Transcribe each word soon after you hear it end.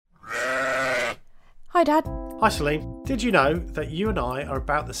Hi, Dad. Hi Celine, did you know that you and I are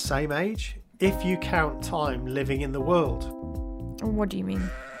about the same age if you count time living in the world? What do you mean?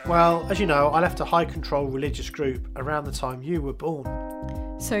 Well, as you know, I left a high control religious group around the time you were born.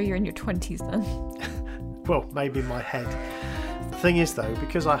 So you're in your 20s then? Well, maybe in my head. The thing is though,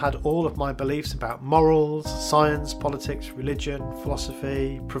 because I had all of my beliefs about morals, science, politics, religion,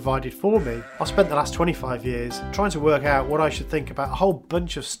 philosophy provided for me, I spent the last 25 years trying to work out what I should think about a whole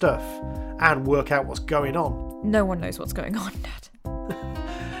bunch of stuff and work out what's going on. No one knows what's going on, Dad.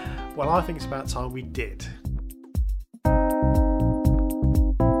 Well, I think it's about time we did.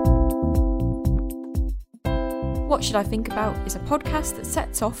 What Should I Think About is a podcast that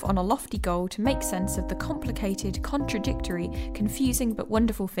sets off on a lofty goal to make sense of the complicated, contradictory, confusing but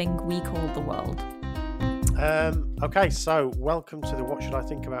wonderful thing we call the world. Okay, so welcome to the What Should I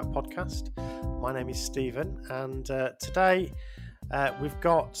Think About podcast. My name is Stephen, and today we've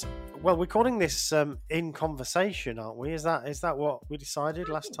got, well, we're calling this In Conversation, aren't we? Is that what we decided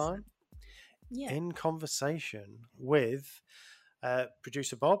last time? Yeah. In Conversation with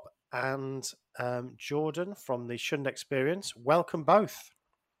producer Bob and Jordan from the Shunned Experience. Welcome both.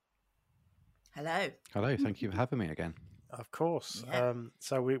 Hello. Hello, thank you for having me again. Of course. Yeah.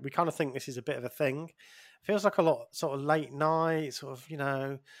 So we kind of think this is a bit of a thing. Feels like a lot sort of late night, sort of,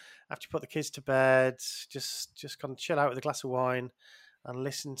 after you put the kids to bed, just kind of chill out with a glass of wine and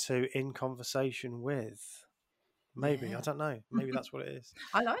listen to In Conversation with. Maybe, Yeah. I don't know. Maybe that's what it is.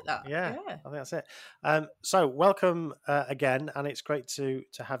 I like that. Yeah, I think that's it. So welcome again, and it's great to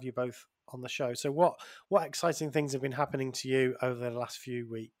have you both on the show. So what exciting things have been happening to you over the last few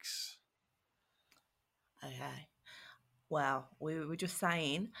weeks? Okay. Well, we were just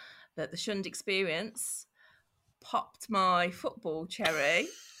saying that the Shunned Experience popped my football cherry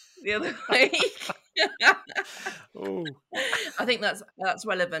the other week. Oh, I think that's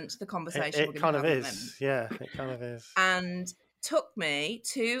relevant to the conversation. it kind of is. Yeah, it kind of is. And took me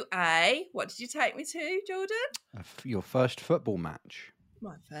to what did you take me to, Jordan? Your first football match.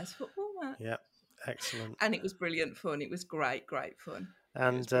 My first football match. Yeah, excellent. And it was brilliant fun. It was great fun.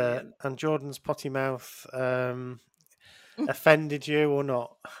 And brilliant. and Jordan's potty mouth offended you or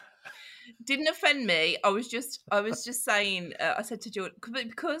not? Didn't offend me. I was just saying. I said to Jordan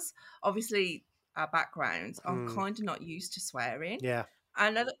because obviously our backgrounds, I'm kind of not used to swearing. Yeah.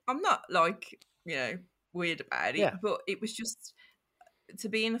 And I'm not like weird about it. Yeah. But it was just to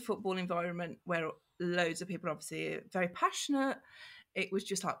be in a football environment where loads of people are obviously very passionate. It was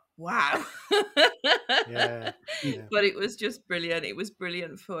just like wow. Yeah. But it was just brilliant. It was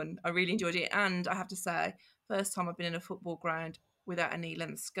brilliant fun. I really enjoyed it, and I have to say, first time I've been in a football ground without a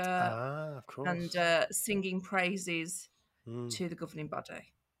knee-length skirt. Of course. And singing praises to the governing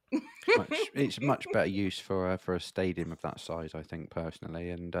body. It's much better use for a stadium of that size, I think,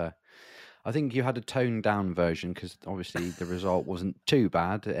 personally. And I think you had a toned down version because obviously the result wasn't too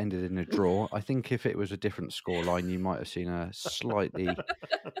bad. It ended in a draw. I think if it was a different scoreline, you might have seen a slightly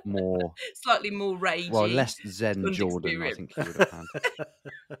more ragey. Well, less zen Shunned Jordan, Experience. I think you would have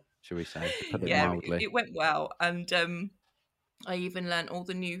had. Shall we say, to put it mildly. It went well, and I even learnt all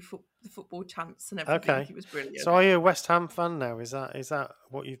the new football chants and everything. Okay. It was brilliant. So are you a West Ham fan now? Is that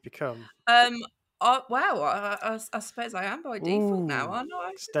what you've become? I suppose I am by default now, aren't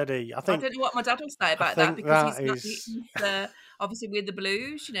I? Steady. I don't know what my dad will say about that because he's obviously we're the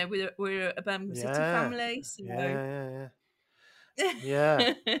Blues. We're a Birmingham City family. So.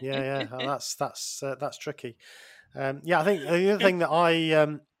 Yeah. Oh, that's tricky. I think the other thing that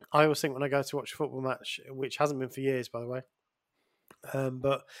I always think when I go to watch a football match, which hasn't been for years, by the way,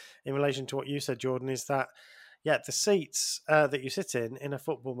 but in relation to what you said, Jordan, is that the seats that you sit in a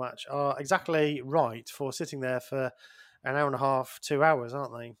football match are exactly right for sitting there for an hour and a half, 2 hours,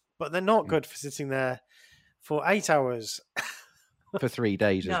 aren't they? But they're not good for sitting there for 8 hours. For 3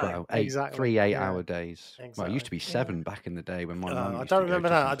 days as well. Three 8-hour days. Exactly. Well, it used to be 7 back in the day when my mum. I don't remember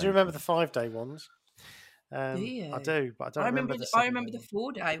that. I do remember the 5-day ones. Do you? I do, but I don't remember the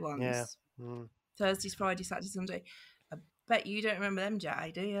 4-day ones. Yeah. Thursdays, Friday, Saturday, Sunday. I bet you don't remember them,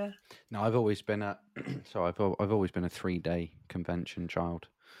 Jay, do you? No, I've always been a I've always been a 3-day convention child.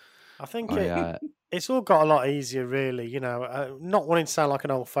 I think it's all got a lot easier, really. Not wanting to sound like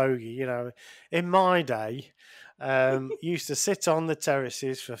an old fogey. In my day, used to sit on the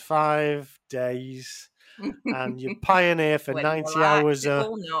terraces for 5 days, and you pioneer for 90 hours a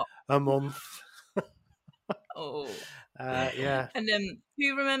month. Oh, yeah. And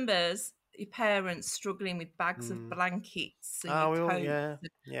who remembers your parents struggling with bags of blankets and coats,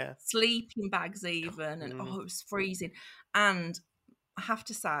 sleeping bags even, and it was freezing. And I have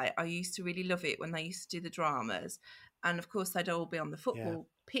to say, I used to really love it when they used to do the dramas, and of course they'd all be on the football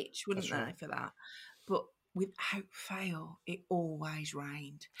pitch, wouldn't they, for that? but without fail, it always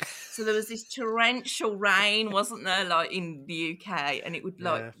rained. So there was this torrential rain, wasn't there, like in the UK, and it would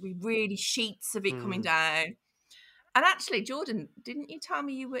be really sheets of it coming down. And actually, Jordan, didn't you tell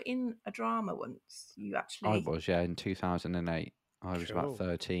me you were in a drama once? You actually... I was, yeah, in 2008. I was about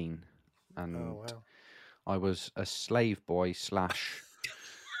 13, and I was a slave boy /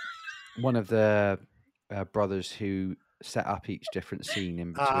 one of the brothers who set up each different scene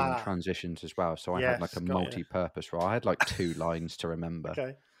in between transitions as well. So I had like a multi-purpose role. I had like 2 lines to remember.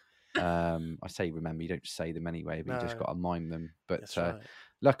 Okay. I say remember, you don't say them anyway, but you just got to mime them. But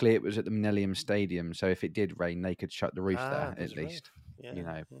luckily it was at the Millennium Stadium, so if it did rain, they could shut the roof there at least.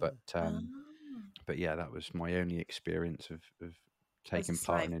 But yeah, that was my only experience of taking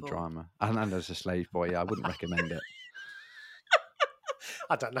part in a drama. And as a slave boy, I wouldn't recommend it.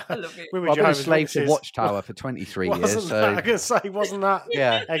 I don't know. I love it. I've been a slave to Watchtower for 23 years. So I can say, wasn't that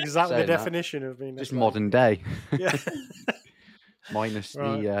exactly the definition of being just modern day? Yeah. Minus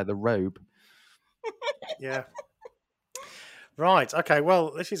the robe. Yeah. Right. Okay.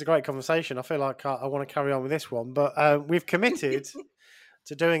 Well, this is a great conversation. I feel like I want to carry on with this one, but we've committed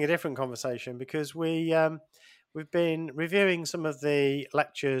to doing a different conversation because we've been reviewing some of the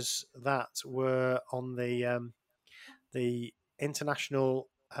lectures that were on the International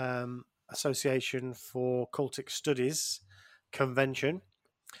Association for Cultic Studies convention,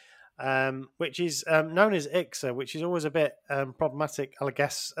 which is known as ICSA, which is always a bit problematic, I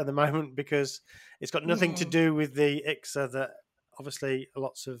guess, at the moment, because it's got nothing to do with the ICSA that obviously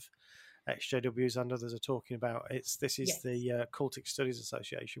lots of XJWs and others are talking about. This is the Cultic Studies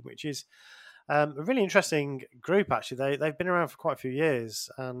Association, which is a really interesting group, actually. They've been around for quite a few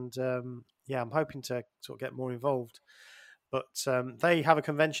years, and I'm hoping to sort of get more involved. But they have a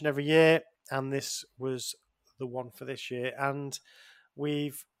convention every year, and this was the one for this year. And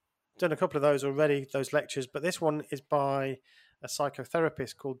we've done a couple of those already, those lectures, but this one is by a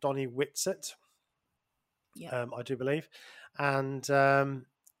psychotherapist called Donnie Whitsett, I do believe. And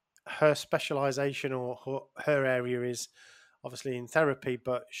her specialisation or her area is obviously in therapy,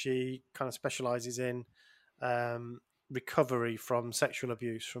 but she kind of specialises in recovery from sexual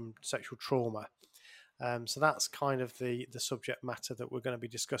abuse, from sexual trauma. So that's kind of the subject matter that we're going to be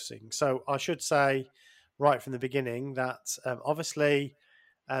discussing. So I should say right from the beginning that obviously,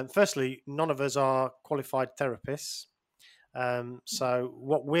 firstly, none of us are qualified therapists. So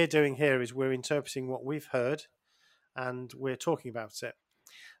what we're doing here is we're interpreting what we've heard and we're talking about it.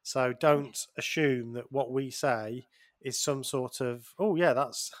 So don't assume that what we say is some sort of,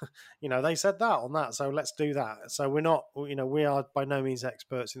 that's, they said that on that, so let's do that. So we're not, we are by no means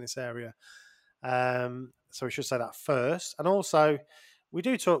experts in this area. So we should say that first. And also,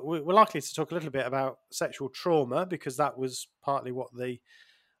 we're likely to talk a little bit about sexual trauma because that was partly what the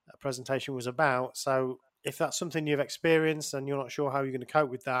presentation was about. So if that's something you've experienced and you're not sure how you're going to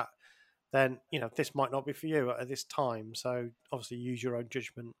cope with that, then, this might not be for you at this time. So obviously use your own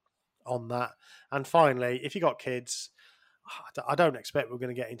judgment on that. And finally, if you got kids, I don't expect we're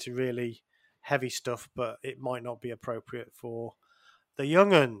going to get into really heavy stuff, but it might not be appropriate for the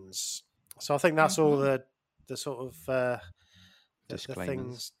young uns. So I think that's all the sort of the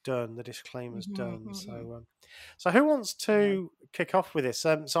things done, the disclaimers done. So who wants to kick off with this?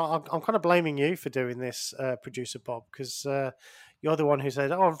 So I'm kind of blaming you for doing this, producer Bob, because you're the one who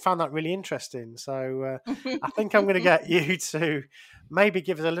said, I found that really interesting. So I think I'm going to get you to maybe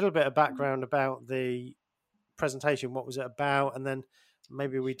give us a little bit of background about the presentation. What was it about? And then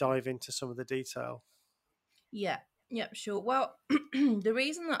maybe we dive into some of the detail. Yeah, sure. Well, the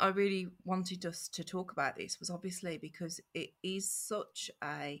reason that I really wanted us to talk about this was obviously because it is such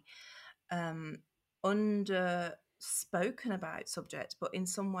a under-spoken about subject, but in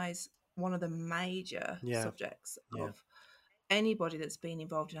some ways one of the major subjects of anybody that's been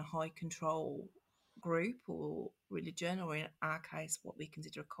involved in a high control group or religion, or in our case, what we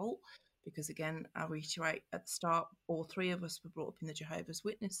consider a cult. Because again, I'll reiterate at the start, all 3 of us were brought up in the Jehovah's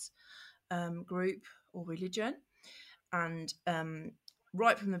Witness group or religion. And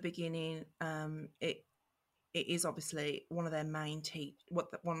right from the beginning, it is obviously one of their main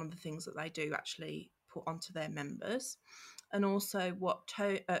one of the things that they do actually put onto their members. And also what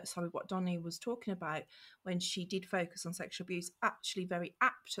Donnie was talking about when she did focus on sexual abuse, actually very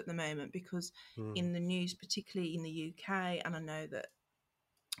apt at the moment, because in the news, particularly in the UK, and I know that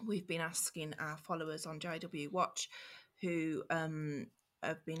we've been asking our followers on JW Watch who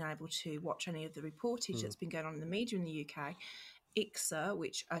have been able to watch any of the reportage that's been going on in the media in the UK, ICSA,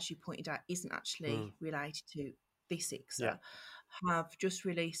 which, as you pointed out, isn't actually related to this ICSA, have just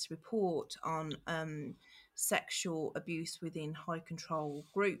released a report on sexual abuse within high control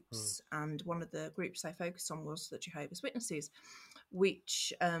groups, and one of the groups they focused on was the Jehovah's Witnesses,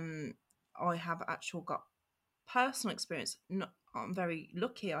 which I have actually got personal experience. I'm very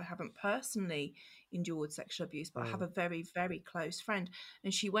lucky I haven't personally endured sexual abuse, but I have a very, very close friend,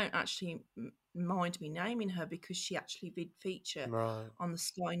 and she won't actually mind me naming her because she actually did feature on the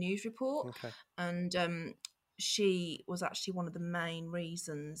Sky News report. And she was actually one of the main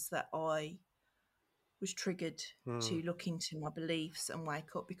reasons that I was triggered to look into my beliefs and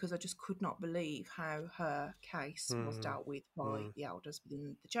wake up, because I just could not believe how her case was dealt with by the elders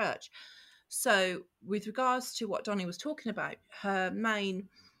within the church. So with regards to what Donnie was talking about, the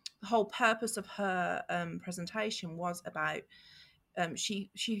whole purpose of her presentation was about,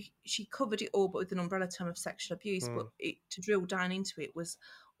 she covered it all, but with an umbrella term of sexual abuse. But to drill down into it was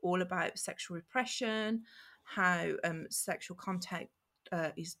all about sexual repression, how sexual contact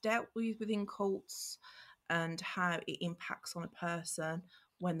is dealt with within cults, and how it impacts on a person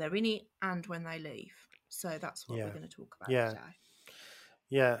when they're in it and when they leave. So that's what we're going to talk about today.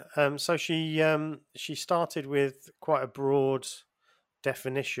 Yeah. So she started with quite a broad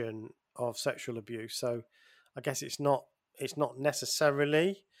definition of sexual abuse. So I guess it's not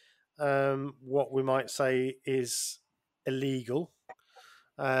necessarily what we might say is illegal.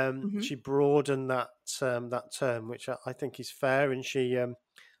 She broadened that term, which I think is fair, and she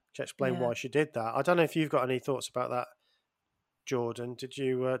explained why she did that. I don't know if you've got any thoughts about that, Jordan. Did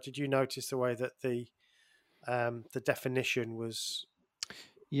you notice the way that the definition was?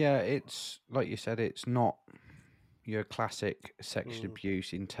 Yeah, it's like you said, it's not your classic sexual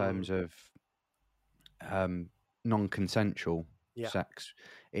abuse in terms of non-consensual sex.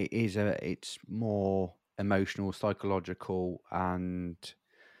 It's more emotional, psychological, and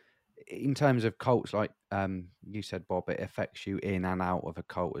in terms of cults, like you said, Bob, it affects you in and out of a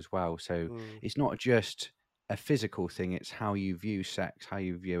cult as well. So it's not just a physical thing, it's how you view sex, how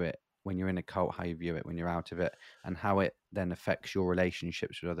you view it when you're in a cult, how you view it when you're out of it, and how it then affects your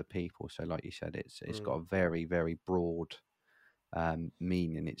relationships with other people. So like you said, it's got a very, very broad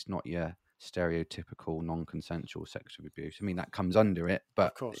meaning. It's not your stereotypical non-consensual sexual abuse. I mean, that comes under it,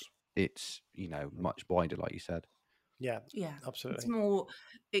 but of course it's much wider, like you said. Yeah, absolutely.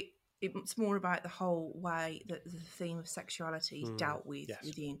 It's more about the whole way that the theme of sexuality is dealt with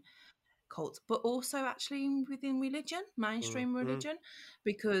within cults, but also actually within religion, mainstream religion,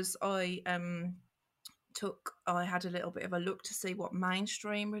 because I had a little bit of a look to see what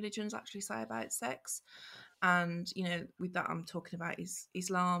mainstream religions actually say about sex. And, with that, I'm talking about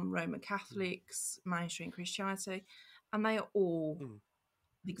Islam, Roman Catholics, mainstream Christianity, and they are all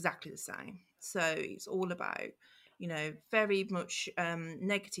exactly the same. So it's all about, very much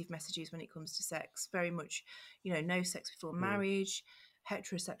negative messages when it comes to sex, very much, no sex before marriage,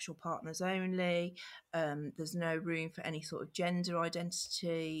 heterosexual partners only. There's no room for any sort of gender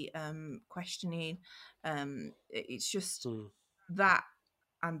identity questioning. It's just that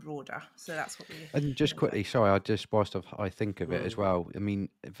and broader. So that's what we. And just quickly, sorry, whilst I think of it as well. I mean,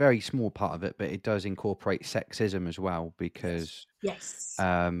 a very small part of it, but it does incorporate sexism as well, because yes,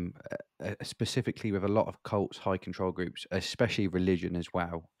 specifically with a lot of cults, high control groups, especially religion as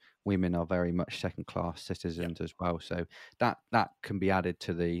well, women are very much second class citizens as well. So that can be added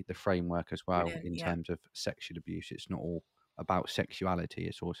to the framework as well in terms of sexual abuse. It's not all about sexuality;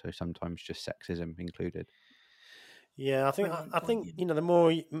 it's also sometimes just sexism included. Yeah, I think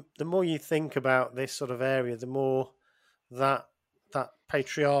the more you think about this sort of area, the more that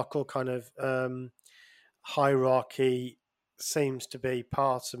patriarchal kind of hierarchy seems to be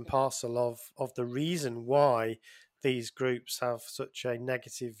part and parcel of the reason why these groups have such a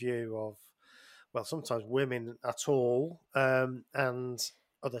negative view of, well, sometimes women at all, and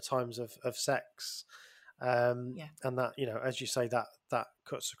other times of sex. And that, as you say, that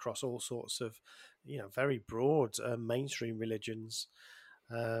cuts across all sorts of, very broad mainstream religions.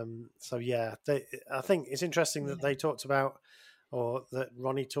 So yeah, I think it's interesting that they talked about, or that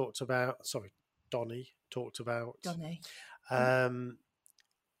Donnie talked about,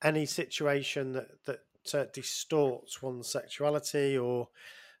 any situation that distorts one's sexuality or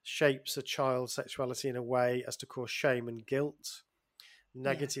shapes a child's sexuality in a way as to cause shame and guilt,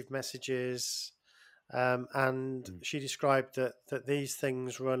 negative messages. And she described that these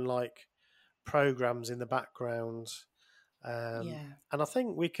things run like programs in the background. And I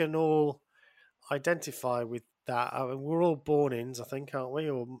think we can all identify with that. I mean, we're all born-ins, I think, aren't we?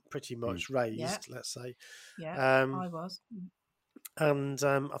 Or pretty much raised, let's say. Yeah, I was. And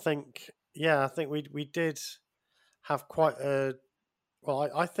I think we did have quite a,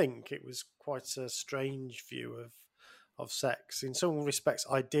 well, I think it was quite a strange view of sex. In some respects,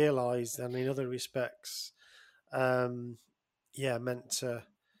 idealized, and in other respects, meant to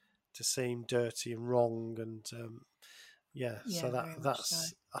seem dirty and wrong, and so that's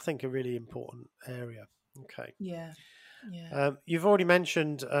so. I think a really important area. Okay. Yeah. You've already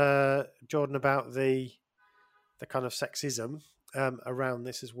mentioned, Jordan, about the kind of sexism around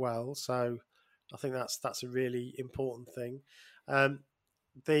this as well. So I think that's a really important thing.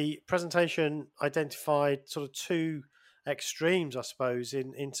 The presentation identified sort of two extremes, I suppose,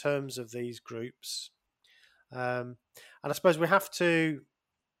 in terms of these groups, and I suppose we have to.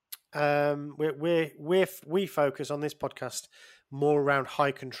 We focus on this podcast more around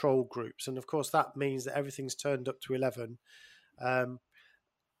high control groups, and of course that means that everything's turned up to 11.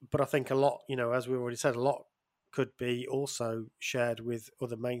 But I think a lot, as we already said, a lot could be also shared with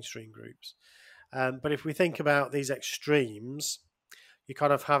other mainstream groups. But if we think about these extremes, you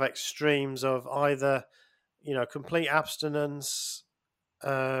kind of have extremes of either, complete abstinence,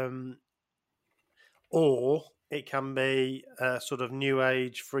 or it can be a sort of new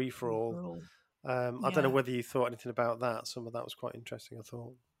age free for all. I don't know whether you thought anything about that. Some of that was quite interesting, I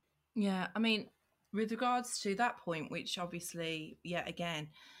thought. Yeah, I mean, with regards to that point, which obviously,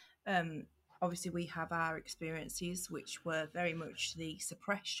 obviously we have our experiences, which were very much the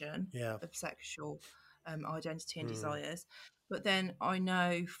suppression of sexual identity and desires. But then I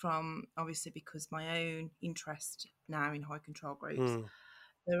know from, obviously, because my own interest now in high control groups,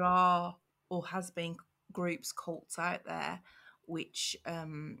 there are or has been groups, cults out there, which,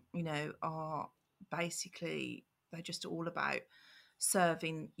 are basically, they're just all about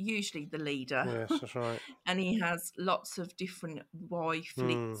serving usually the leader. Yes, that's right. And he has lots of different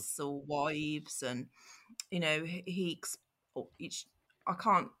wifelets or wives, and I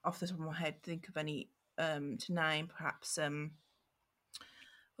can't off the top of my head think of any to name. Perhaps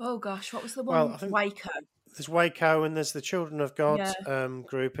oh gosh, what was the one? Waco. There's Waco, and there's the Children of God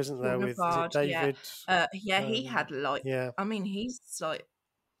group, isn't there? With is it David? He had I mean, he's like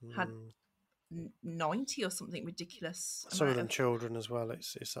had 90 or something ridiculous. Some of them children as well.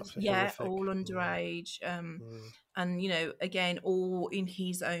 It's absolutely horrific. All underage. And again, all in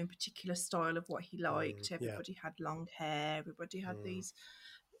his own particular style of what he liked. Everybody had long hair. Everybody had these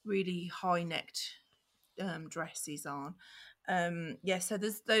really high-necked dresses on. So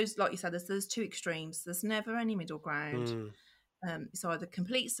there's those, like you said, there's two extremes. There's never any middle ground. It's either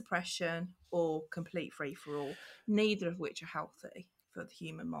complete suppression or complete free for all, neither of which are healthy for the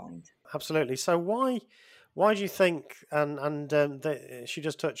human mind. Absolutely. So why do you think, and she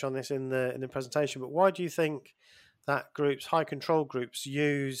does touch on this in the presentation, but why do you think that high control groups,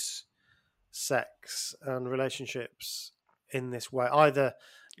 use sex and relationships in this way, either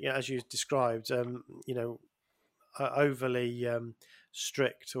as you described, overly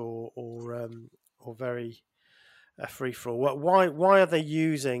strict or very free for all? Why are they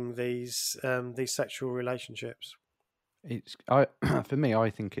using these sexual relationships? For me,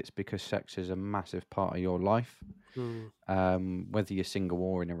 I think it's because sex is a massive part of your life. Whether you're single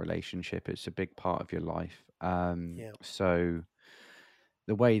or in a relationship, it's a big part of your life. So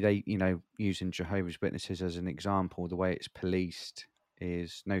the way they, using Jehovah's Witnesses as an example, the way it's policed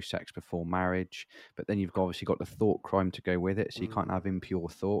is no sex before marriage, but then you've obviously got the thought crime to go with it, so you can't have impure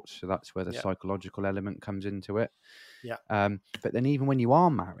thoughts. So that's where the psychological element comes into it. But then even when you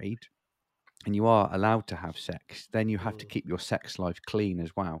are married and you are allowed to have sex, then you have to keep your sex life clean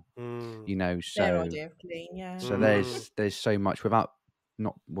as well. So their idea of clean, So there's so much I'm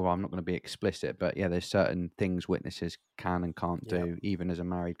not going to be explicit, but there's certain things witnesses can and can't do, even as a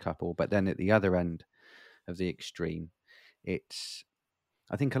married couple. But then at the other end of the extreme,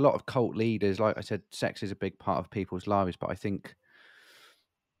 I think a lot of cult leaders, like I said, sex is a big part of people's lives, but I think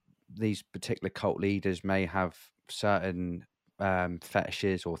these particular cult leaders may have certain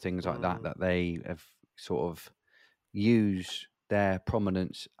fetishes or things like that they have sort of used their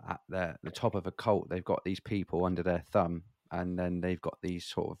prominence at the top of a cult. They've got these people under their thumb, and then they've got these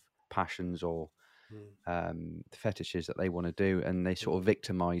sort of passions or fetishes that they want to do, and they sort of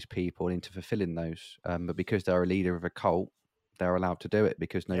victimize people into fulfilling those. But because they're a leader of a cult, they're allowed to do it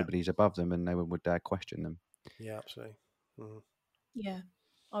because nobody's above them and no one would dare question them. Yeah, absolutely. Yeah,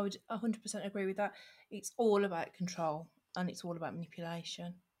 I would 100% agree with that. It's all about control and it's all about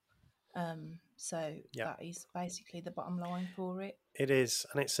manipulation. So that is basically the bottom line for it. It is,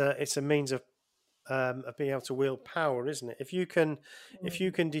 and it's a means of being able to wield power, isn't it? If you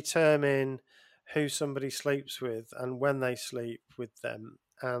can determine who somebody sleeps with and when they sleep with them,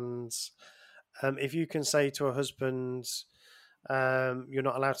 and if you can say to a husband, you're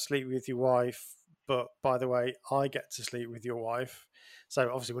not allowed to sleep with your wife, but by the way, I get to sleep with your wife. So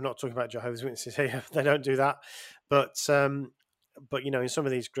obviously we're not talking about Jehovah's Witnesses here. They don't do that. But but in some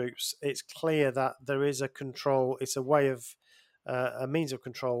of these groups, it's clear that there is a control. It's a way of a means of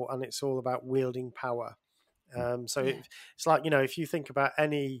control, and it's all about wielding power. So it's like if you think about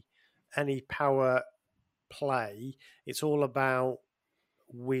any power play, it's all about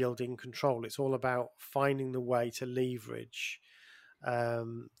wielding control. It's all about finding the way to leverage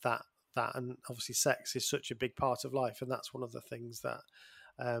that, and obviously sex is such a big part of life, and that's one of the things that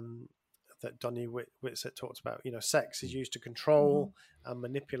that Donny Whitsett talked about. Sex is used to control and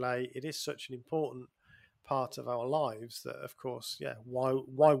manipulate. It is such an important part of our lives that, of course,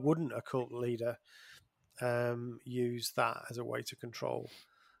 why wouldn't a cult leader use that as a way to control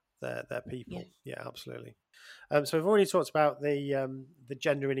their people? Yeah, absolutely. So we've already talked about the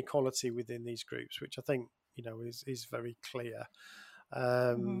gender inequality within these groups, which I think is very clear.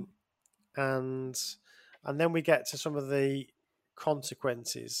 And then we get to some of the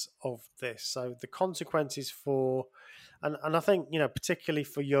consequences of this. So the consequences for, and I think particularly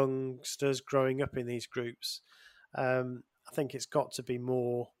for youngsters growing up in these groups, I think it's got to be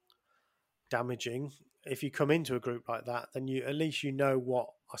more damaging. If you come into a group like that, then at least what,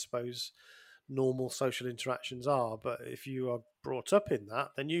 I suppose, normal social interactions are. But if you are brought up in that,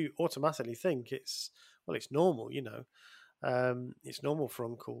 then you automatically think it's normal. It's normal for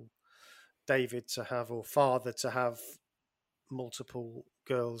Uncle David to have, or father to have, multiple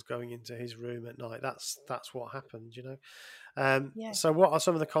girls going into his room at night. That's what happened. So what are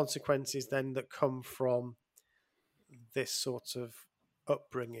some of the consequences then that come from this sort of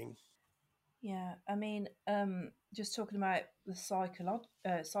upbringing? Yeah, I mean, just talking about the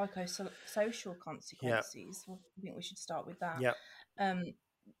psychosocial consequences, I think we should start with that. Yeah.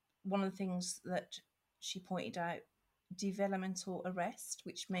 One of the things that she pointed out, developmental arrest,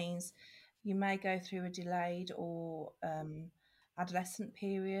 which means you may go through a delayed or adolescent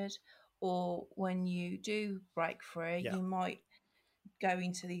period, or when you do break free, you might go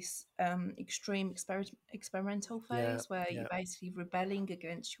into this extreme experimental phase where you're basically rebelling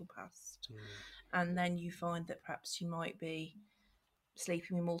against your past. And then you find that perhaps you might be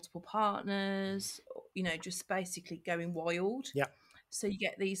sleeping with multiple partners, just basically going wild. So you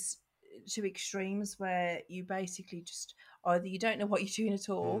get these two extremes where you basically just either you don't know what you're doing at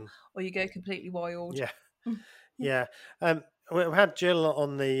all, or you go completely wild. We had Jill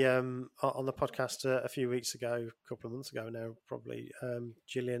on the podcast a few weeks ago, a couple of months ago now, probably.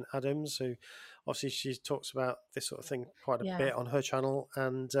 Gillian Adams, who obviously she talks about this sort of thing quite a bit on her channel,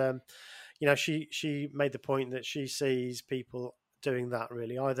 and she made the point that she sees people doing that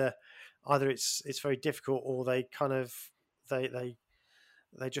really. Either it's very difficult, or they kind of they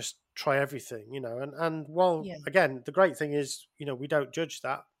just try everything, and while again the great thing is we don't judge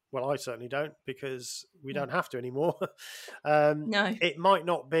that. Well, I certainly don't, because we don't have to anymore. No, it might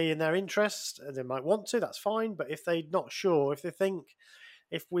not be in their interest. They might want to. That's fine. But if they're not sure, if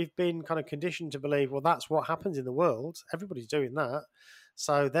we've been kind of conditioned to believe, well, that's what happens in the world, everybody's doing that.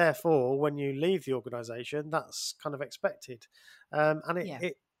 So therefore, when you leave the organisation, that's kind of expected. And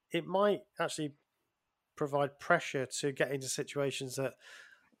it might actually provide pressure to get into situations that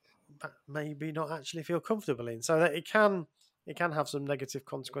maybe not actually feel comfortable in. So that it can have some negative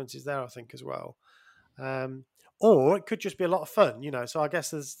consequences there, I think, as well. Or it could just be a lot of fun, So I guess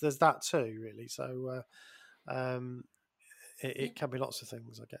there's that too, really. So it can be lots of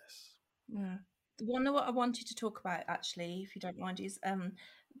things, I guess. Yeah. The one that I wanted to talk about, actually, if you don't mind, is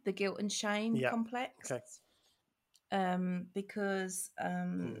the guilt and shame complex. Okay. Because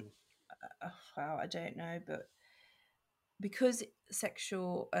well, I don't know, but because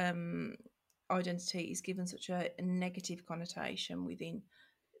sexual identity is given such a negative connotation within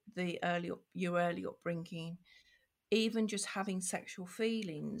your early upbringing, even just having sexual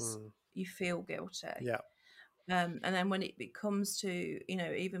feelings, you feel guilty. And then when it comes to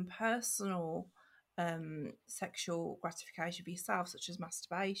even personal sexual gratification for yourself, such as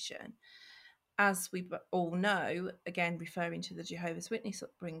masturbation, as we all know, again referring to the Jehovah's Witness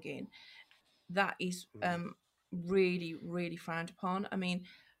upbringing, that is really, really frowned upon. I mean,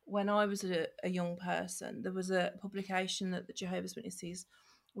 when I was a young person, there was a publication that the Jehovah's Witnesses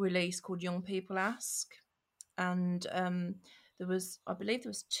released called Young People Ask, and I believe there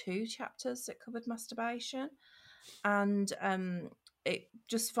was 2 chapters that covered masturbation, and it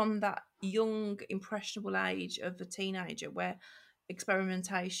just from that young impressionable age of a teenager, where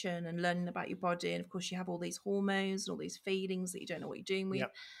experimentation and learning about your body, and of course you have all these hormones and all these feelings that you don't know what you're doing with,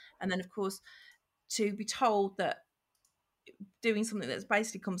 and then of course to be told that doing something that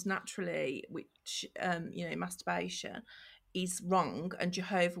basically comes naturally, which masturbation, is wrong, and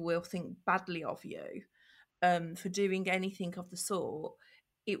Jehovah will think badly of you for doing anything of the sort,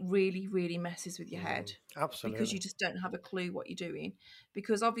 it really, really messes with your head. Absolutely. Because you just don't have a clue what you're doing.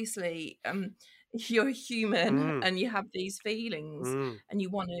 Because obviously, you're a human and you have these feelings and you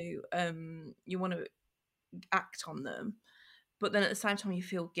want to act on them, but then at the same time you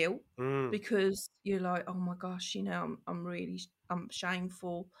feel guilt because you're like, oh my gosh, I'm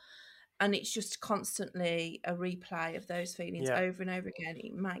shameful. And it's just constantly a replay of those feelings over and over again.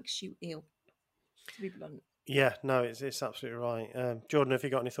 It makes you ill, to be blunt. Yeah, no, it's absolutely right. Jordan, have you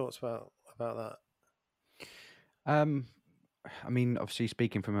got any thoughts about that? I mean, obviously,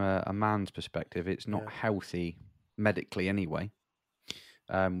 speaking from a man's perspective, it's not healthy medically anyway.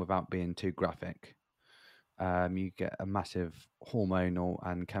 Without being too graphic, you get a massive hormonal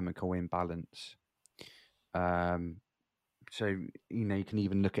and chemical imbalance. So you can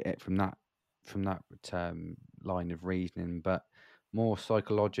even look at it from that line of reasoning, but more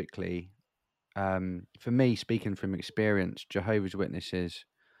psychologically, for me, speaking from experience, Jehovah's Witnesses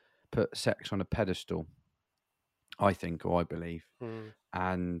put sex on a pedestal, I think, or I believe,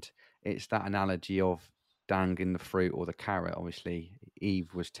 and it's that analogy of dangling the fruit or the carrot. Obviously,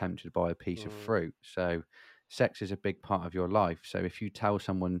 Eve was tempted by a piece of fruit, so sex is a big part of your life. So if you tell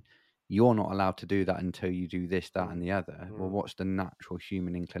someone you're not allowed to do that until you do this, that, and the other, well, what's the natural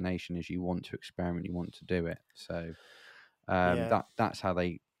human inclination? Is you want to experiment, you want to do it. So that's how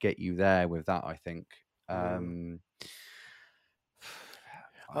they get you there with that, I think. I mean,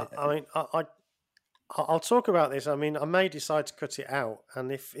 I'll talk about this. I mean, I may decide to cut it out,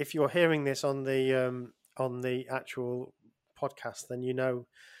 and if you're hearing this on the actual podcast, then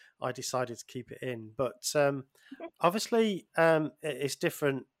I decided to keep it in. But obviously, it's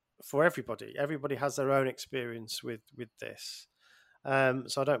different for everybody. Everybody has their own experience with this,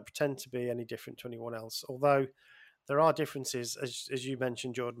 so I don't pretend to be any different to anyone else. Although there are differences, as you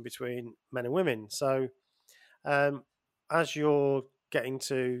mentioned, Jordan, between men and women. So as you're getting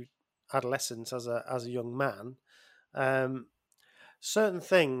to adolescence as a young man, certain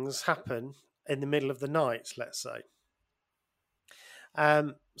things happen in the middle of the night, let's say.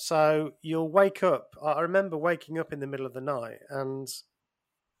 So you'll wake up. I remember waking up in the middle of the night, and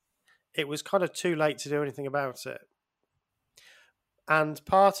it was kind of too late to do anything about it. And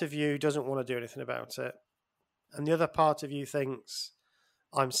part of you doesn't want to do anything about it, and the other part of you thinks,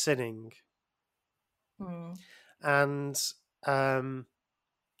 I'm sinning. And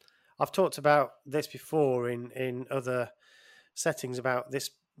I've talked about this before in other settings about this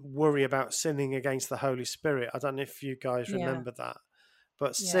worry about sinning against the Holy Spirit. I don't know if you guys remember that,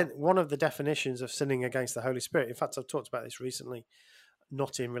 but one of the definitions of sinning against the Holy Spirit, in fact, I've talked about this recently,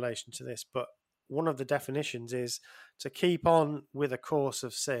 not in relation to this, but one of the definitions is to keep on with a course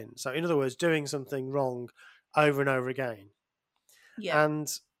of sin. So in other words, doing something wrong over and over again. Yeah. And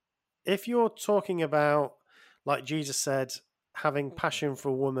if you're talking about, like Jesus said, having passion for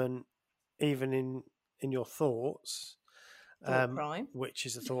a woman, even in your thoughts, which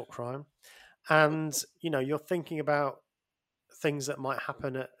is a thought crime, and you're thinking about things that might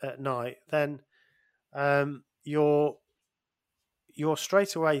happen at night, then you're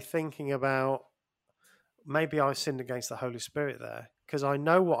straight away thinking about, maybe I sinned against the Holy Spirit there, because I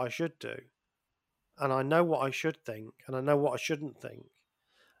know what I should do, and I know what I should think, and I know what I shouldn't think.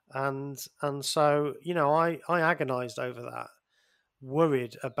 And so, I agonized over that,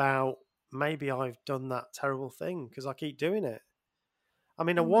 worried about maybe I've done that terrible thing because I keep doing it. I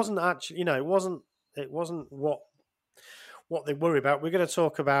mean, I wasn't actually, it wasn't what they worry about. We're going to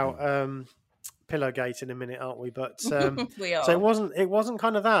talk about Pillowgate in a minute, aren't we? But we are. So it wasn't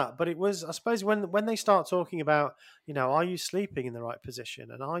kind of that, but it was, I suppose, when they start talking about, are you sleeping in the right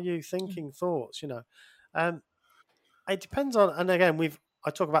position, and are you thinking thoughts? It depends on, and again, I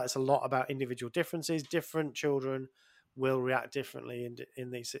talk about this a lot about individual differences. Different children will react differently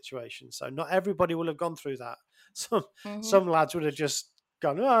in these situations. So not everybody will have gone through that. Some lads would have just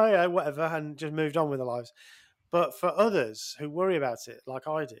gone, oh yeah, whatever, and just moved on with their lives. But for others who worry about it, like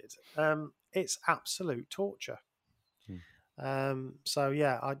I did, it's absolute torture. So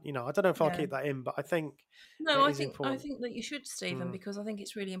yeah, I don't know if I'll keep that in, but I think I think that you should, Stephen, because I think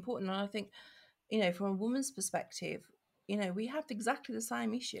it's really important, and I think from a woman's perspective, we have exactly the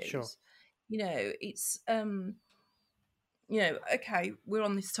same issues. Sure. It's okay, we're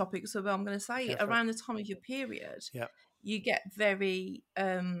on this topic, so I'm going to say around the time of your period, you get very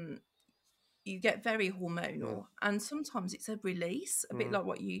hormonal, and sometimes it's a release, a bit like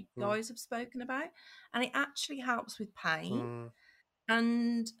what you guys have spoken about, and it actually helps with pain,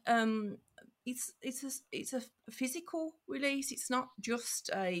 and it's a physical release. It's not just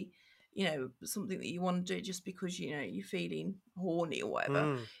a something that you want to do just because, you're feeling horny or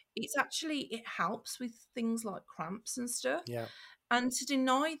whatever. It's actually, it helps with things like cramps and stuff. Yeah. And to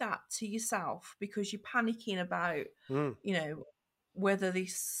deny that to yourself because you're panicking about, whether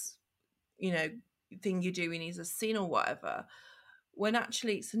this, thing you're doing is a sin or whatever, when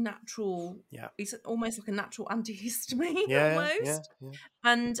actually it's a natural, it's almost like a natural antihistamine almost. Yeah.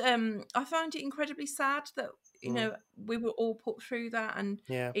 And I found it incredibly sad that, we were all put through that. And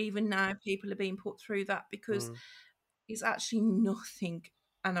even now people are being put through that because it's actually nothing.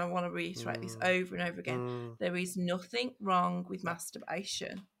 And I want to reiterate this over and over again. There is nothing wrong with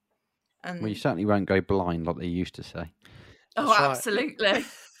masturbation. And well, you certainly won't go blind like they used to say. That's absolutely.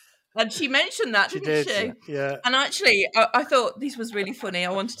 And she mentioned that, didn't she? Yeah. And actually, I thought this was really funny.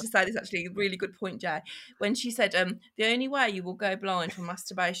 I wanted to say this, actually, a really good point, Jay. When she said, the only way you will go blind from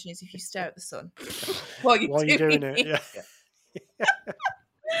masturbation is if you stare at the sun while you're doing it. Yeah.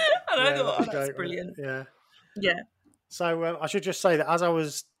 And I thought, that's brilliant. Yeah. Yeah. So I should just say that as I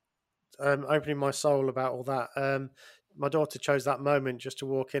was opening my soul about all that, my daughter chose that moment just to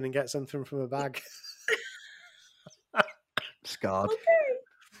walk in and get something from a bag. Scarred. Okay.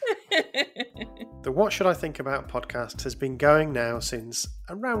 The What Should I Think About podcast has been going now since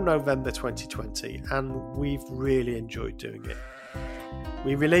around November 2020, and we've really enjoyed doing it.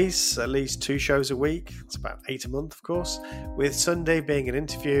 We release at least 2 shows a week. It's about 8 a month, of course, with Sunday being an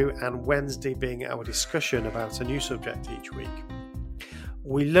interview and Wednesday being our discussion about a new subject each week.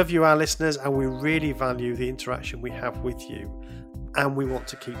 We love you, our listeners, and we really value the interaction we have with you, and we want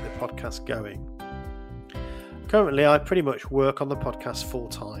to keep the podcast going. Currently, I pretty much work on the podcast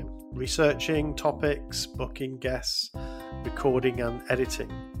full-time, researching topics, booking guests, recording and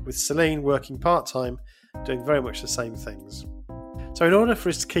editing, with Celine working part-time, doing very much the same things. So in order for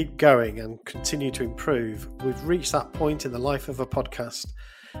us to keep going and continue to improve, we've reached that point in the life of a podcast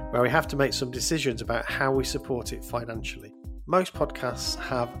where we have to make some decisions about how we support it financially. Most podcasts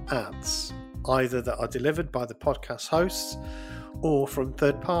have ads, either that are delivered by the podcast hosts or from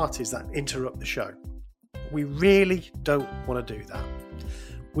third parties that interrupt the show. We really don't want to do that.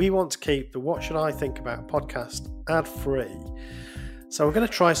 We want to keep the What Should I Think About podcast ad-free. So we're going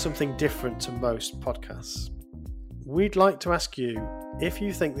to try something different to most podcasts. We'd like to ask you if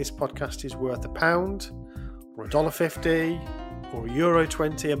you think this podcast is worth £1 or $1.50 or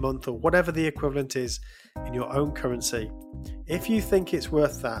 €1.20 a month or whatever the equivalent is in your own currency. If you think it's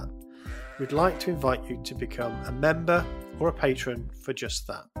worth that, we'd like to invite you to become a member or a patron for just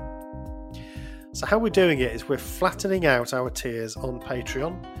that. So how we're doing it is we're flattening out our tiers on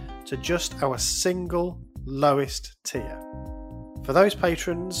Patreon to just our single lowest tier. For those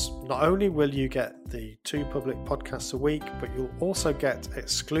patrons, not only will you get the 2 public podcasts a week, but you'll also get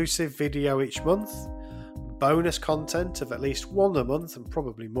exclusive video each month, bonus content of at least 1 a month and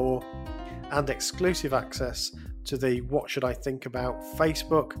probably more, and exclusive access to the What Should I Think About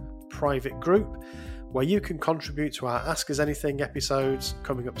Facebook private group, where you can contribute to our Ask Us Anything episodes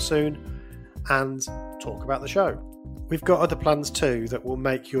coming up soon and talk about the show. We've got other plans too that will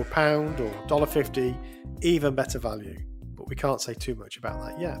make your £1 or $1.50 even better value, but we can't say too much about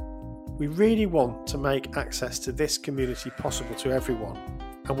that yet. We really want to make access to this community possible to everyone,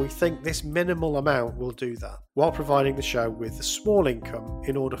 and we think this minimal amount will do that, while providing the show with a small income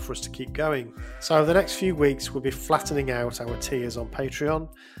in order for us to keep going. So over the next few weeks, we'll be flattening out our tiers on Patreon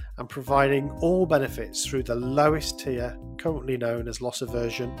and providing all benefits through the lowest tier, currently known as Loss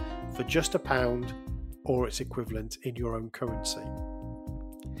Aversion, for just £1 or its equivalent in your own currency.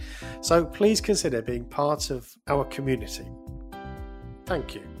 So please consider being part of our community.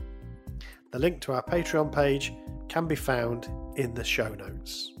 Thank you. The link to our Patreon page can be found in the show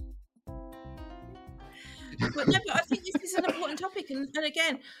notes. But I think this is an important topic, and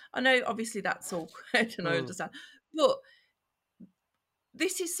again, I know obviously that's awkward, and I understand, but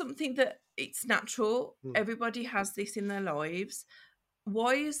this is something that it's natural. Everybody has this in their lives.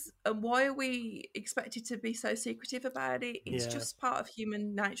 Why are we expected to be so secretive about it? It's just part of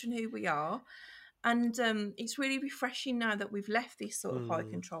human nature and who we are. And it's really refreshing now that we've left this sort of high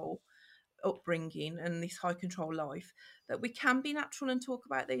control upbringing and this high control life, that we can be natural and talk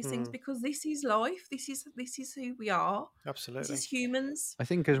about these things, because this is life. This is who we are. Absolutely. This is humans. I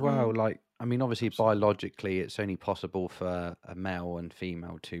think as well, obviously biologically it's only possible for a male and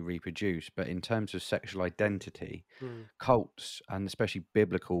female to reproduce, but in terms of sexual identity, cults, and especially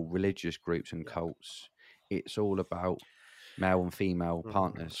biblical religious groups and cults, it's all about male and female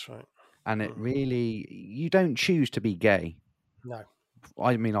partners. That's right. And it really, you don't choose to be gay. No.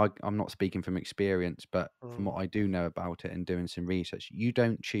 I mean, I'm not speaking from experience, but from what I do know about it and doing some research, you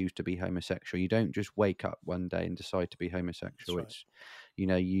don't choose to be homosexual. You don't just wake up one day and decide to be homosexual. Right. It's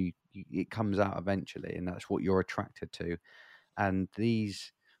it comes out eventually, and that's what you're attracted to. And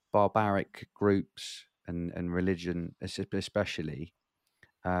these barbaric groups and religion especially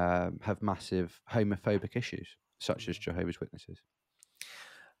have massive homophobic issues, such as Jehovah's Witnesses.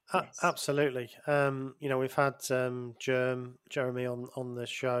 Yes. Absolutely. We've had Jeremy on the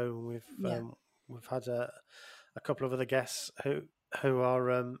show. We've had a couple of other guests who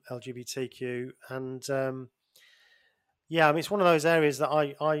are LGBTQ, and it's one of those areas that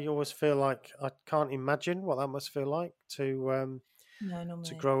I always feel like I can't imagine what that must feel like to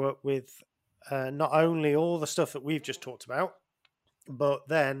grow up with not only all the stuff that we've just talked about, but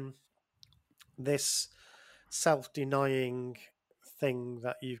then this self-denying thing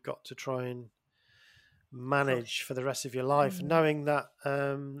that you've got to try and manage for the rest of your life, knowing that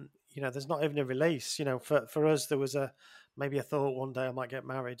there's not even a release. For us, there was maybe a thought one day I might get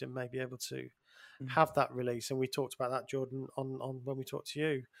married and maybe able to have that release, and we talked about that, Jordan, on when we talked to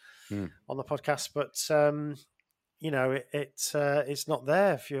you on the podcast. But it's not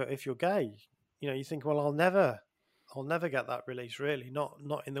there if you're gay. You think, well, I'll never get that release, really,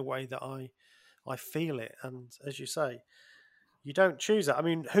 not in the way that I feel it. And as you say, you don't choose that. I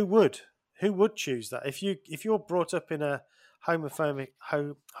mean, who would choose that? If you're brought up in a homophobic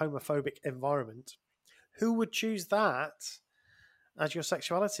environment, who would choose that as your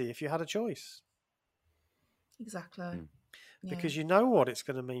sexuality if you had a choice? Exactly. Because you know what it's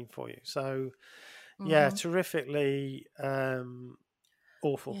going to mean for you. So, terrifically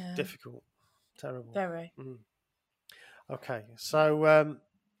awful, difficult, terrible. Very. Okay, so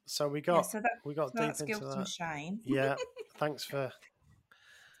we got deep into guilt and shame. Yeah, thanks for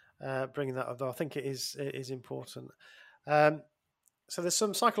bringing that up, though. I think it is important. So there's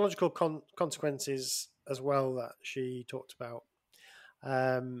some psychological consequences as well that she talked about,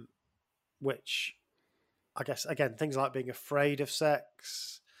 which I guess, again, things like being afraid of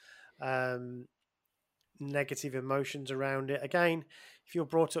sex, negative emotions around it. Again, if you're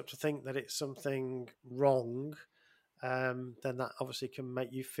brought up to think that it's something wrong, then that obviously can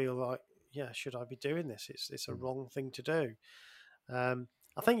make you feel like, should I be doing this? It's a wrong thing to do. I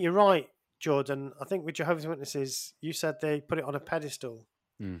think you're right, Jordan. I think with Jehovah's Witnesses, you said they put it on a pedestal,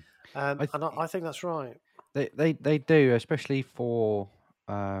 and I think that's right. They do, especially for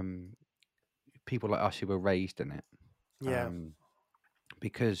people like us who were raised in it. Yeah.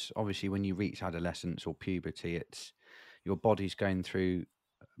 Because obviously, when you reach adolescence or puberty, it's your body's going through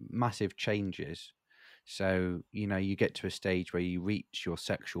massive changes. So, you get to a stage where you reach your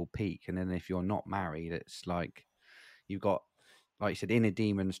sexual peak, and then if you're not married, it's like you've got, like you said, inner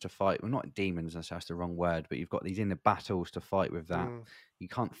demons to fight. Well, not demons, that's the wrong word, but you've got these inner battles to fight with that. You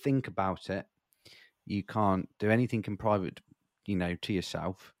can't think about it. You can't do anything in private, to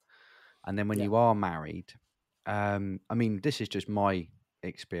yourself. And then when you are married, I mean, this is just my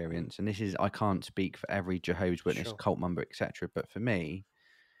experience, and I can't speak for every Jehovah's Witness, cult member, etc. But for me,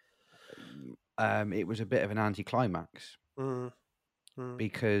 it was a bit of an anticlimax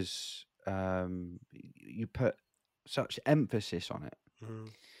because you put such emphasis on it,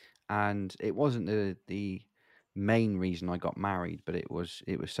 and it wasn't the main reason I got married, but it was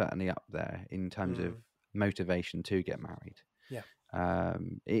certainly up there in terms of motivation to get married.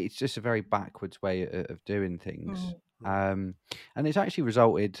 It's just a very backwards way of doing things, and it's actually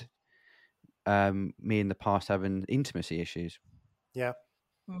resulted me in the past having intimacy issues.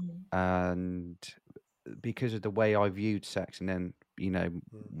 And because of the way I viewed sex, and then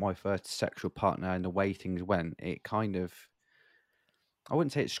my first sexual partner and the way things went, it kind of, I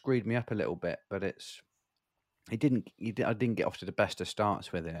wouldn't say it screwed me up a little bit, but I didn't get off to the best of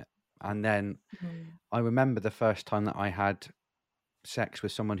starts with it. And then I remember the first time that I had sex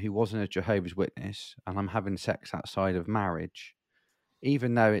with someone who wasn't a Jehovah's Witness, and I'm having sex outside of marriage,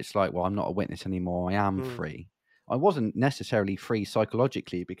 even though it's like, well, I'm not a witness anymore, I am free. I wasn't necessarily free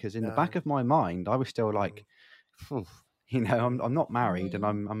psychologically, because in the back of my mind, I was still like, I'm not married, and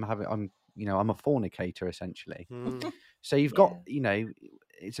I'm a fornicator essentially. So you've got,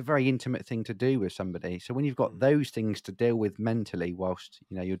 it's a very intimate thing to do with somebody. So when you've got those things to deal with mentally, whilst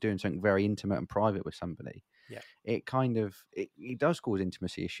you're doing something very intimate and private with somebody, it kind of it does cause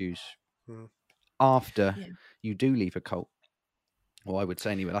intimacy issues after you do leave a cult. Well, I would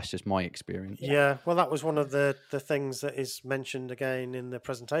say anyway, that's just my experience. Yeah, well, that was one of the things that is mentioned again in the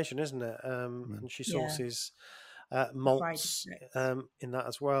presentation, isn't it? And she sources malts in that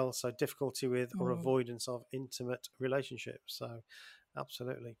as well. So difficulty with or avoidance of intimate relationships. So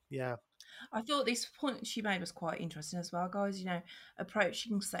absolutely, yeah. I thought this point she made was quite interesting as well, guys.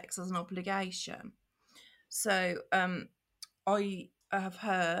 Approaching sex as an obligation. So I have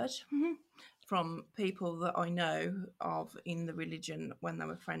heard from people that I know of in the religion when they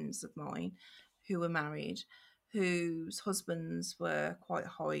were friends of mine who were married, whose husbands were quite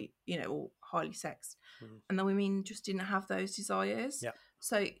high, or highly sexed, and the women just didn't have those desires. Yeah.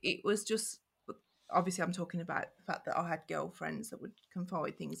 So it was just, obviously I'm talking about the fact that I had girlfriends that would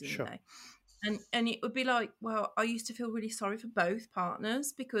confide things in Sure. me. And it would be like, well, I used to feel really sorry for both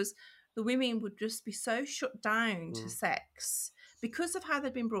partners because the women would just be so shut down to sex because of how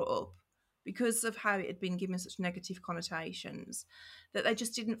they'd been brought up, because of how it had been given such negative connotations, that they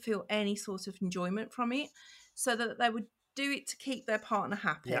just didn't feel any sort of enjoyment from it, so that they would do it to keep their partner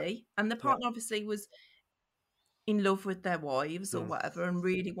happy. Yep. And the partner obviously was in love with their wives or whatever and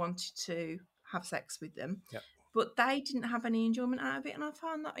really wanted to have sex with them. Yep. But they didn't have any enjoyment out of it. And I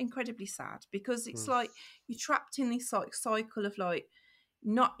found that incredibly sad because it's like you're trapped in this like cycle of like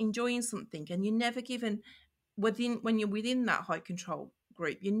not enjoying something, and you're never given when you're within that high control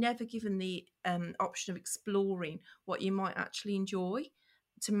group, you're never given the option of exploring what you might actually enjoy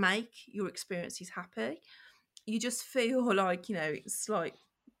to make your experiences happy. You just feel like, it's like,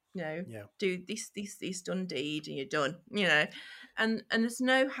 do this done deed and you're done, and there's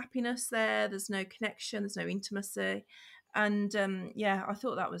no happiness there, there's no connection, there's no intimacy. And I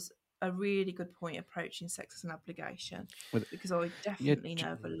thought that was a really good point approaching sex as an obligation, because I definitely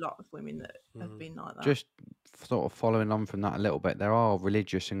know of a lot of women that have been like that. Just sort of following on from that a little bit, there are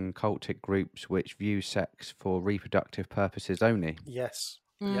religious and cultic groups which view sex for reproductive purposes only. Yes.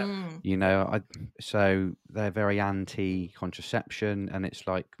 Yeah. So they're very anti-contraception, and it's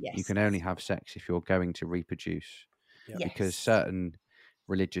like you can only have sex if you're going to reproduce. Because certain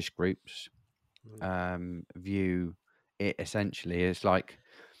religious groups view it essentially as like,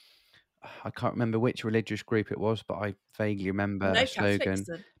 I can't remember which religious group it was, but I vaguely remember a slogan: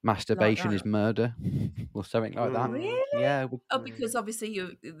 "Masturbation is murder," or something like that. Really? Yeah. Because obviously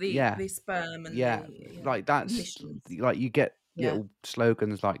the sperm and like that's emissions. like you get little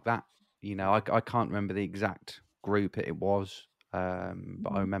slogans like that. I can't remember the exact group it was, but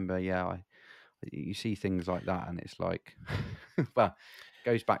I remember. You see things like that, and it's like, well, it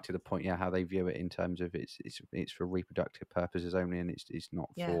goes back to the point, how they view it in terms of it's for reproductive purposes only, and it's not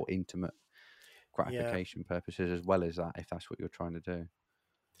for intimate gratification purposes as well as that, if that's what you're trying to do.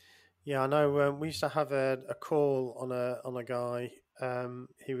 Yeah, I know. We used to have a call on a guy.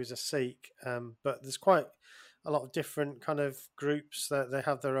 He was a Sikh, but there's quite a lot of different kind of groups that they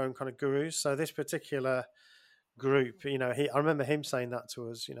have their own kind of gurus. So this particular group, I remember him saying that to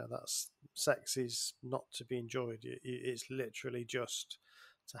us. That's sex is not to be enjoyed. It's literally just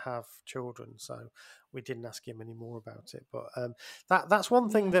to have children. So we didn't ask him any more about it. But that's one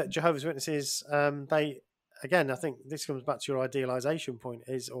thing that Jehovah's Witnesses, they, again, I think this comes back to your idealization point,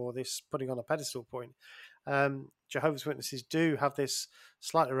 or this putting on a pedestal point. Jehovah's Witnesses do have this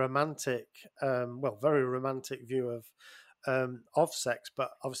slightly romantic, very romantic view of sex,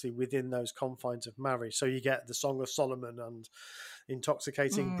 but obviously within those confines of marriage. So you get the Song of Solomon and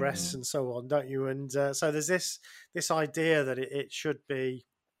intoxicating breasts and so on, don't you? And so there's this idea that it should be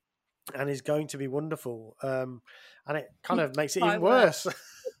and is going to be wonderful, and it kind of makes it even worse.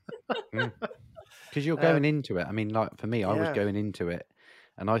 Because you're going into it. I mean, like for me, I was going into it,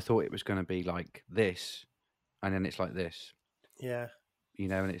 and I thought it was going to be like this, and then it's like this. Yeah.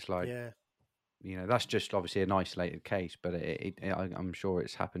 And it's like, that's just obviously an isolated case, but I'm sure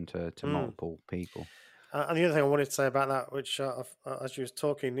it's happened to multiple people. And the other thing I wanted to say about that, which as you was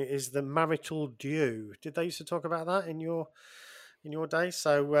talking, is the marital due. Did they used to talk about that in your day?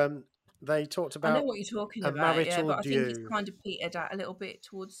 So they talked about. I know what you're talking about, but I think it's kind of petered out a little bit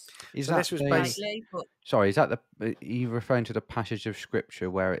towards. This was lately, but... Sorry, is that are you referring to the passage of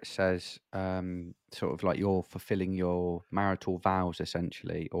scripture where it says sort of like you're fulfilling your marital vows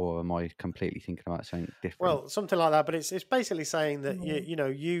essentially, or am I completely thinking about something different? Well, something like that, but it's basically saying that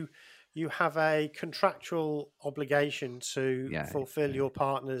you have a contractual obligation to fulfill your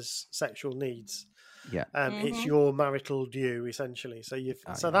partner's sexual needs. Yeah, it's your marital due essentially.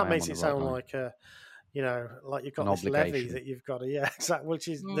 So that makes it sound like like you've got this levy that you've got to, exactly. Which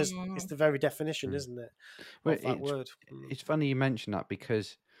is it's the very definition, isn't it? Well, that word. It's funny you mention that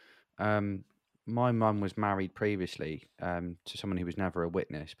because my mum was married previously to someone who was never a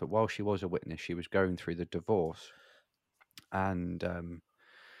witness, but while she was a witness, she was going through the divorce, and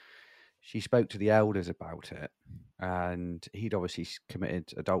she spoke to the elders about it, and he'd obviously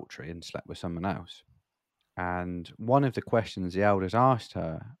committed adultery and slept with someone else. And one of the questions the elders asked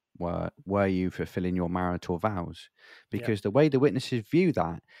her were you fulfilling your marital vows? Because the way the witnesses view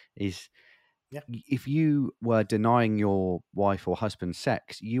that is, if you were denying your wife or husband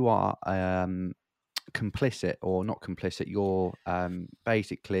sex, you are complicit, or not complicit. You're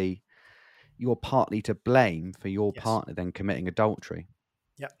basically you're partly to blame for your partner then committing adultery.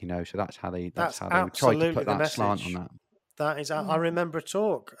 Yeah, you know, so that's how they would try to put that slant on that. That is, I remember a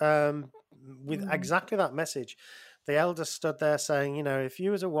talk with exactly that message. The elder stood there saying, you know, if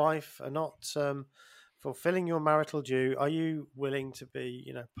you as a wife are not fulfilling your marital due, are you willing to be,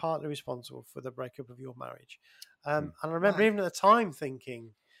 you know, partly responsible for the breakup of your marriage? And I remember even at the time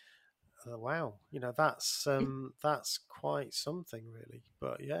thinking, oh, wow, you know, that's quite something, really.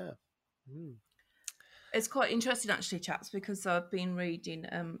 But yeah. It's quite interesting, actually, chaps, because I've been reading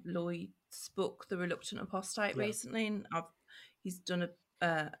Lloyd's book, The Reluctant Apostate, recently, and he's done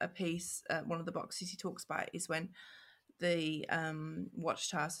a piece. One of the boxes he talks about is when the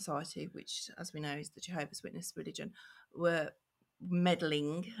Watchtower Society, which, as we know, is the Jehovah's Witness religion, were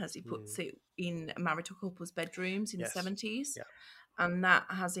meddling, as he puts it, in marital couples' bedrooms in the 70s. Yeah. And that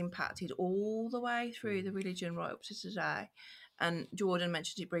has impacted all the way through the religion right up to today. And Jordan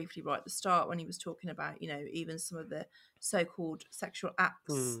mentioned it briefly right at the start when he was talking about, you know, even some of the so-called sexual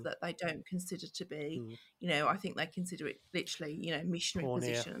acts that they don't consider to be, you know, I think they consider it literally, you know, missionary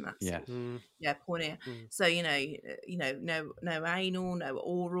position, and that's porneia. So, you know, no anal, no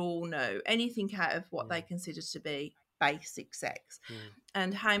oral, no anything out of what they consider to be basic sex,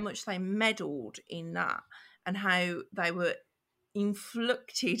 and how much they meddled in that, and how they were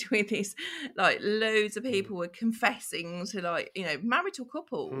inflicted with this, like loads of people were confessing to, like, you know, marital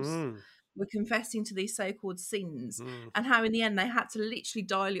couples were confessing to these so-called sins, and how in the end they had to literally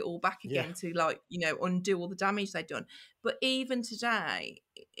dial it all back again to, like, you know, undo all the damage they'd done. But even today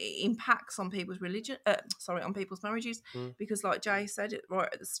it impacts on people's religion, on people's marriages, because like Jay said it right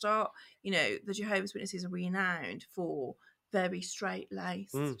at the start, you know, the Jehovah's Witnesses are renowned for very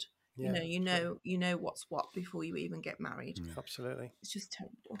straight-laced. You know what's what before you even get married. Absolutely. It's just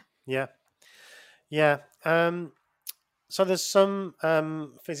terrible. Yeah. So there's some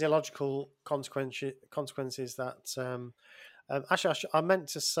physiological consequences that actually I meant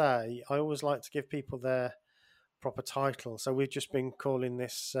to say, I always like to give people their proper title. So we've just been calling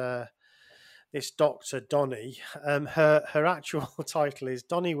this this Dr. Donnie. Her actual title is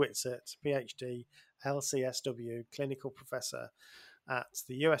Donnie Whitsett, PhD, LCSW, clinical professor at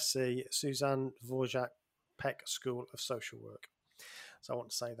the USC Suzanne Dvorak Peck School of Social Work. So I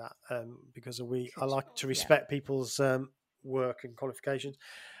want to say that because I like to respect people's work and qualifications.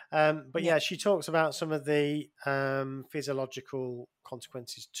 But yeah, she talks about some of the physiological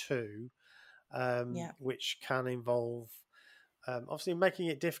consequences too, which can involve obviously making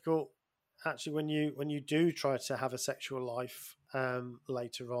it difficult actually when you do try to have a sexual life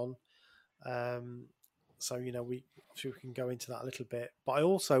later on. So, you know, we can go into that a little bit, but I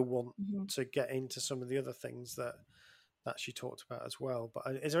also want to get into some of the other things that she talked about as well. But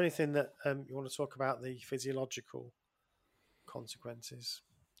is there anything that you want to talk about, the physiological consequences?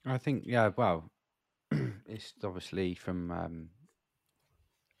 I think, well, it's obviously from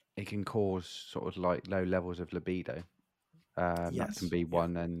it can cause sort of like low levels of libido. That can be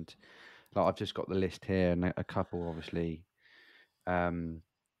one, and like I've just got the list here, and a couple obviously.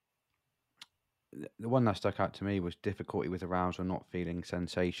 The one that stuck out to me was difficulty with arousal, not feeling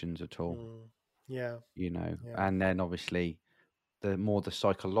sensations at all. You know, and then obviously the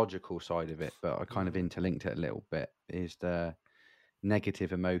psychological side of it, but I kind of interlinked it a little bit, is the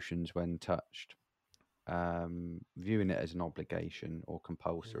negative emotions when touched, viewing it as an obligation or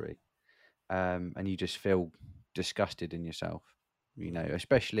compulsory, and you just feel disgusted in yourself. You know,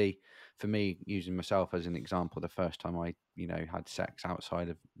 especially for me, using myself as an example, the first time I, you know, had sex outside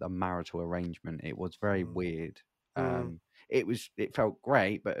of a marital arrangement, it was very weird. It felt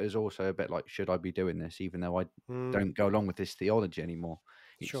great, but it was also a bit like, should I be doing this, even though I don't go along with this theology anymore?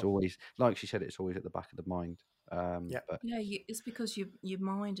 It's always, like she said, it's always at the back of the mind. It's because your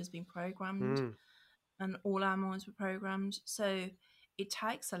mind has been programmed, and all our minds were programmed. So it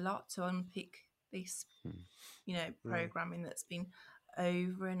takes a lot to unpick this, you know, programming that's been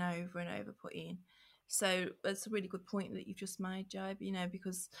over and over and over put in. So that's a really good point that you've just made, Joe. You know,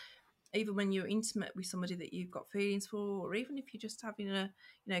 because even when you're intimate with somebody that you've got feelings for, or even if you're just having a,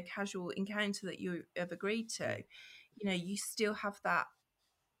 you know, casual encounter that you have agreed to, you know, you still have that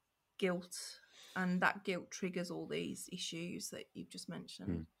guilt, and that guilt triggers all these issues that you've just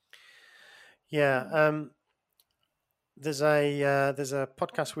mentioned. There's a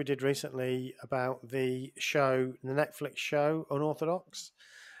podcast we did recently about the Netflix show Unorthodox,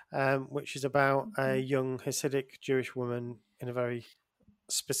 which is about a young Hasidic Jewish woman in a very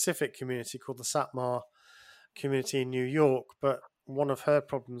specific community called the Satmar community in New York. But one of her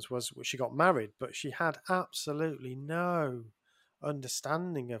problems was she got married, but she had absolutely no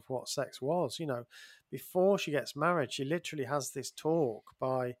understanding of what sex was. You know, before she gets married, she literally has this talk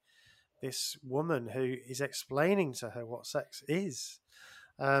by this woman who is explaining to her what sex is.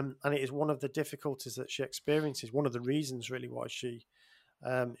 And it is one of the difficulties that she experiences, one of the reasons really why she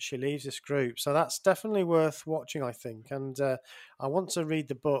leaves this group. So that's definitely worth watching, I think. And I want to read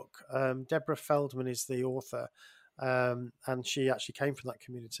the book. Deborah Feldman is the author, and she actually came from that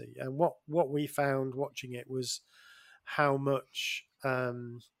community. And what we found watching it was how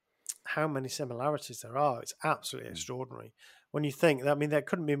many similarities there are. It's absolutely extraordinary when you think that. I mean, there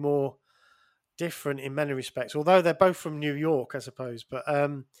couldn't be more different in many respects, although they're both from New York, I suppose. But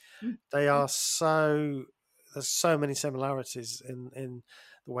they are there's so many similarities in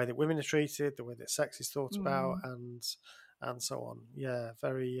the way that women are treated, the way that sex is thought about, and so on. Yeah,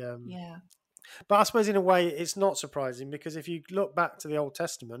 very. But I suppose in a way it's not surprising, because if you look back to the Old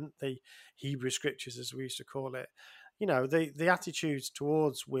Testament, the Hebrew Scriptures, as we used to call it, you know, the attitudes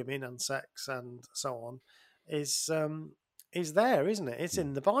towards women and sex and so on is there, isn't it? It's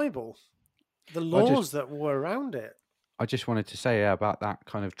in the Bible. The laws that were around it. I just wanted to say about that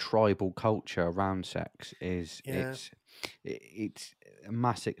kind of tribal culture around sex is it's a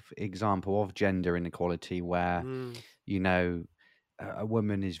massive example of gender inequality, where you know, a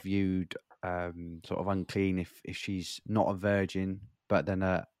woman is viewed sort of unclean if she's not a virgin, but then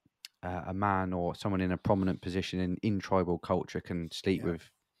a man or someone in a prominent position in tribal culture can sleep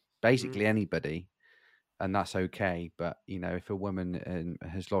with basically anybody, and that's okay. But you know, if a woman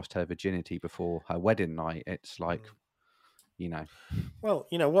has lost her virginity before her wedding night, it's like, you know. Well,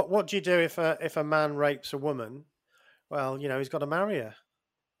 you know, what do you do if a man rapes a woman? Well, you know, he's got to marry her.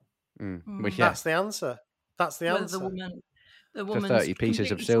 Well, that's the answer. That's the answer. The woman's for 30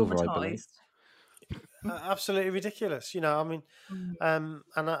 pieces of silver, I believe. Absolutely ridiculous. You know, I mean, and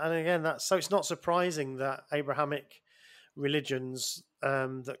again, so it's not surprising that Abrahamic religions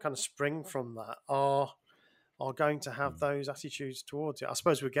that kind of spring from that are going to have those attitudes towards it. I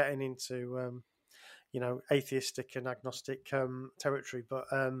suppose we're getting into you know, atheistic and agnostic territory, but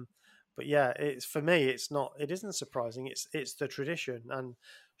yeah, it's, for me, it isn't surprising. It's the tradition, and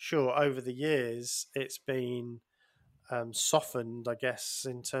sure, over the years it's been softened, I guess,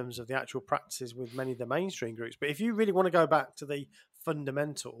 in terms of the actual practices with many of the mainstream groups. But if you really want to go back to the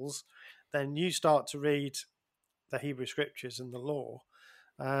fundamentals, then you start to read the Hebrew Scriptures and the law,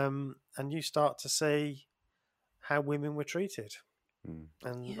 and you start to see how women were treated.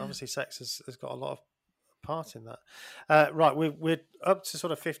 And obviously sex has got a lot of part in that. Right, we're up to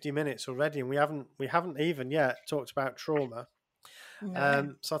sort of 50 minutes already, and we haven't even yet talked about trauma.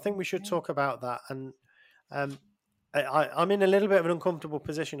 So I think we should talk about that. And I'm in a little bit of an uncomfortable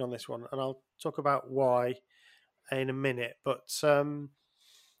position on this one, and I'll talk about why in a minute. But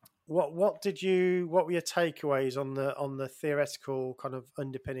what were your takeaways on the theoretical kind of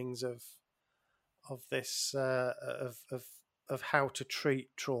underpinnings of this of how to treat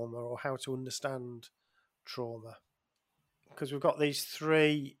trauma, or how to understand trauma? Because we've got these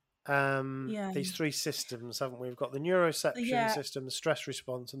three systems, haven't we? We've got the neuroception system, the stress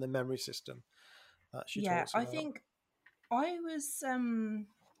response, and the memory system that she talks about. I think I was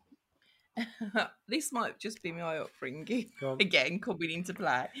this might just be my upbringing again coming into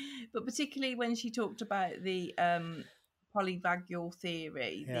play, but particularly when she talked about the polyvagal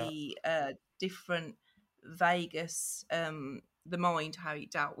theory, the different vagus, the mind, how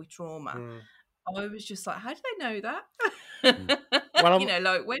it dealt with trauma. I was just like, how do they know that? Well, you know,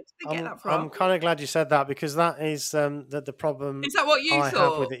 like, where did they get that from? I'm kind of glad you said that, because that is the problem. Is that what you thought?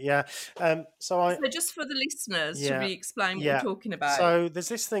 Have with it? Yeah. So just for the listeners to re-explain what we're talking about. So there's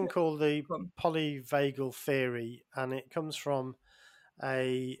this thing called the polyvagal theory, and it comes from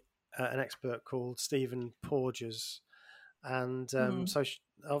an expert called Stephen Porges, and so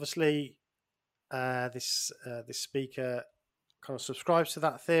obviously this speaker kind of subscribes to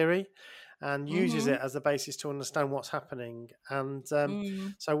that theory and uses it as the basis to understand what's happening. And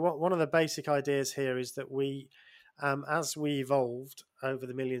so one of the basic ideas here is that we, as we evolved over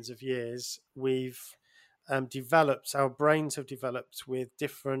the millions of years, we've developed, our brains have developed with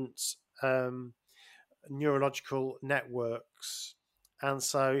different neurological networks. And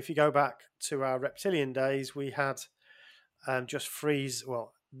so if you go back to our reptilian days, we had just freeze,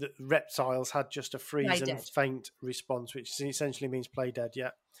 well, the reptiles had just a freeze and faint response, which essentially means play dead,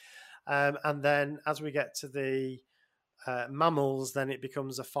 and then as we get to the mammals, then it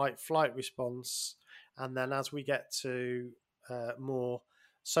becomes a fight-flight response. And then as we get to more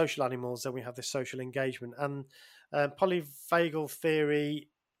social animals, then we have this social engagement. And polyvagal theory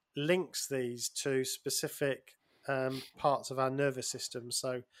links these to specific parts of our nervous system.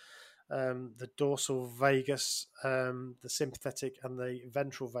 So the dorsal vagus, the sympathetic, and the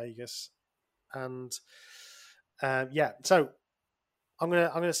ventral vagus. And so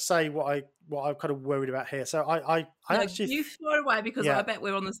gonna say what I'm kind of worried about here. So I actually you far away because I bet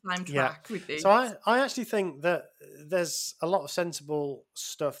we're on the same track with this. So I actually think that there's a lot of sensible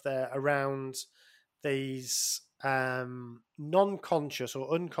stuff there around these non-conscious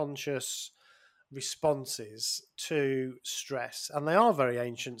or unconscious responses to stress, and they are very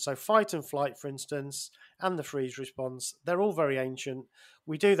ancient. So fight and flight, for instance, and the freeze response, they're all very ancient.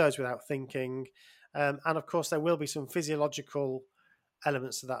 We do those without thinking, and of course there will be some physiological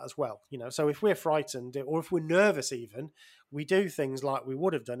elements to that as well. So if we're frightened or if we're nervous even, we do things like we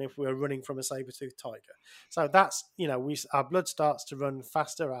would have done if we were running from a saber-toothed tiger. So that's, our blood starts to run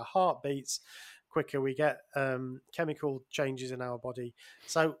faster, our heart beats quicker, we get chemical changes in our body.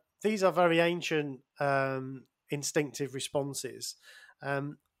 So these are very ancient instinctive responses.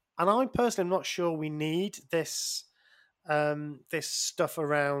 And I personally am not sure we need this stuff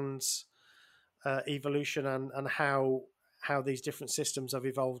around evolution and how these different systems have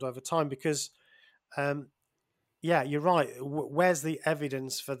evolved over time, because you're right. Where's the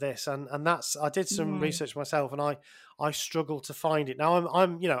evidence for this? And that's, I did some research myself, and I struggle to find it. Now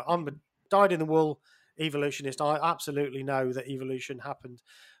I'm a dyed-in-the-wool evolutionist. I absolutely know that evolution happened,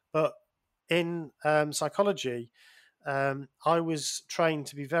 but in psychology, I was trained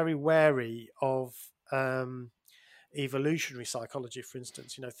to be very wary of evolutionary psychology, for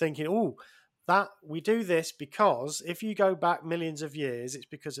instance. Thinking, that we do this because if you go back millions of years, it's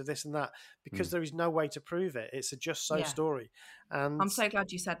because of this and that, because there is no way to prove it. It's a just so story. And I'm so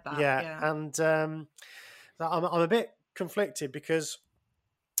glad you said that. And I'm a bit conflicted because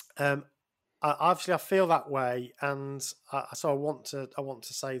obviously I feel that way, and so I want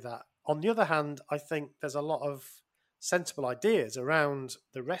to say that. On the other hand, I think there's a lot of sensible ideas around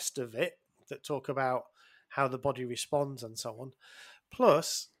the rest of it that talk about how the body responds and so on.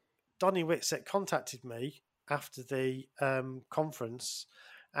 Plus, Donnie Whitsett contacted me after the conference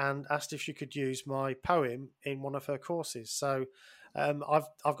and asked if she could use my poem in one of her courses. So I've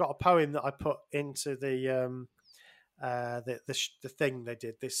got a poem that I put into the thing they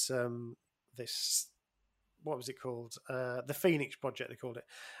did. This what was it called? The Phoenix Project, they called it.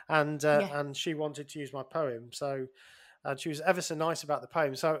 And she wanted to use my poem. So. And she was ever so nice about the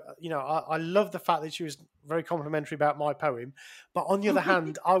poem. So, I love the fact that she was very complimentary about my poem. But on the other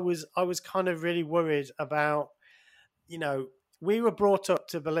hand, I was kind of really worried about, we were brought up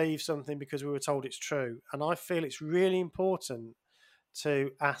to believe something because we were told it's true. And I feel it's really important to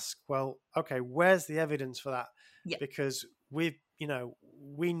ask, well, okay, where's the evidence for that? Yeah. Because we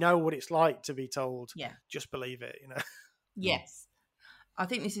know what it's like to be told, just believe it, Yes. I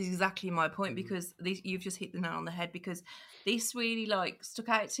think this is exactly my point, because you've just hit the nail on the head, because this really stuck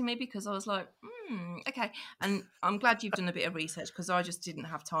out to me, because I was like, okay. And I'm glad you've done a bit of research, because I just didn't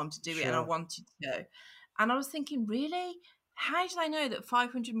have time to do it and I wanted to. And I was thinking, really? How did I know that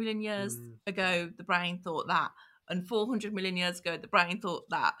 500 million years ago the brain thought that, and 400 million years ago the brain thought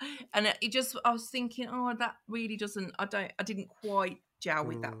that? And I was thinking, that really doesn't, I didn't quite gel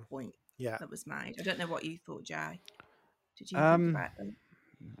with that point that was made. I don't know what you thought, Jay. Did you think about them?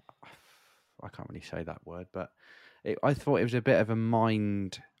 I can't really say that word, but I thought it was a bit of a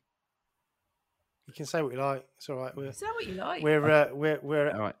mind. You can say what you like. It's all right. Say what you like. We're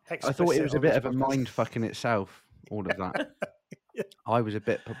all right. I thought it was a bit of a mind fuck in itself. All of that. I was a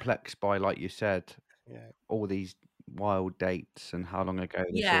bit perplexed by, like you said, all these wild dates and how long ago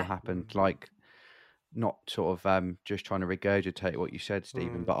this all happened. Like, not sort of just trying to regurgitate what you said,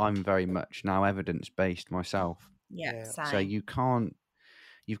 Stephen, but I'm very much now evidence-based myself. Yeah. So you've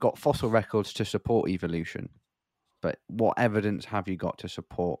got fossil records to support evolution, but what evidence have you got to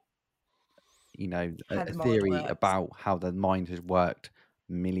support, a theory about how the mind has worked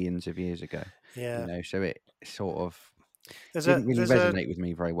millions of years ago? Yeah. So it sort of didn't really resonate with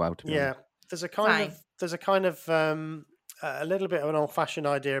me very well, to be honest. There's a kind of a little bit of an old-fashioned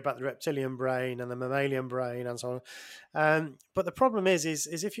idea about the reptilian brain and the mammalian brain and so on. But the problem is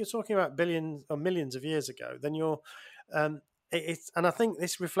if you're talking about billions or millions of years ago, then you're and I think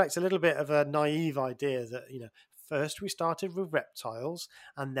this reflects a little bit of a naive idea that, first we started with reptiles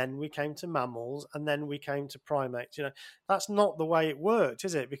and then we came to mammals and then we came to primates. That's not the way it worked,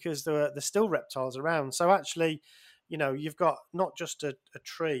 is it? Because there's still reptiles around. So actually, you've got not just a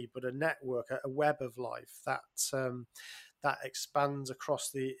tree, but a network, a web of life that expands across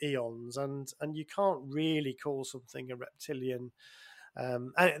the eons, and you can't really call something a reptilian.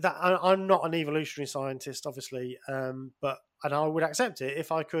 I'm not an evolutionary scientist, obviously, and I would accept it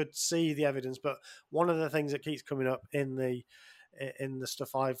if I could see the evidence. But one of the things that keeps coming up in the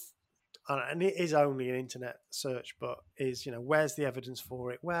stuff and it is only an internet search, but is, where's the evidence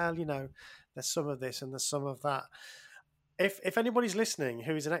for it? Well, there's some of this and there's some of that. if anybody's listening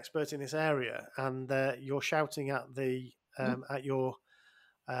who is an expert in this area and you're shouting at the at your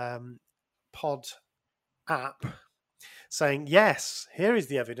pod app saying, yes, here is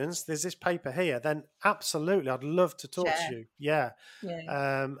the evidence, there's this paper here, then absolutely, I'd love to talk to you. Yeah.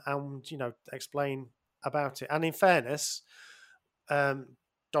 And, explain about it. And in fairness,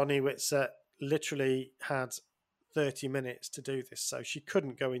 Donnie Whitser literally had 30 minutes to do this, so she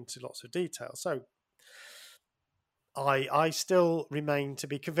couldn't go into lots of detail. So I still remain to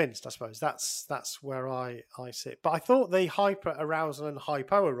be convinced, I suppose. That's where I sit. But I thought the hyper-arousal and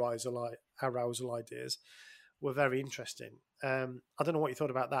hypo-arousal ideas were very interesting. I don't know what you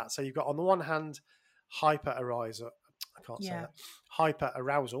thought about that. So you've got, on the one hand, hyper-arousal. I can't say that.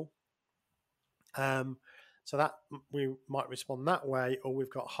 Hyper-arousal. So that we might respond that way, or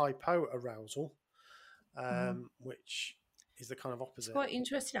we've got hypo-arousal, which is the kind of opposite. It's quite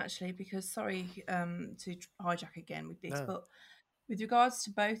interesting, actually, because, sorry to hijack again with this, but with regards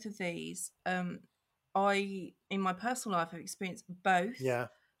to both of these, I, in my personal life, have experienced both. Yeah.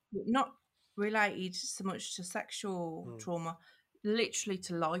 Not related so much to sexual trauma, literally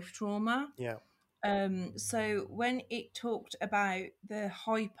to life trauma. Yeah. So when it talked about the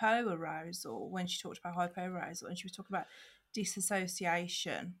hypo-arousal, when she talked about hypo-arousal, and she was talking about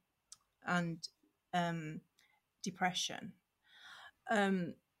disassociation and depression,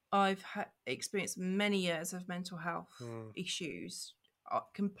 I've experienced many years of mental health issues,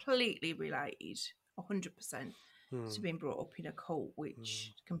 completely related, 100%. To being brought up in a cult,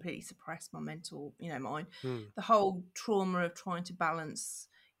 which completely suppressed my mental, mind. The whole trauma of trying to balance,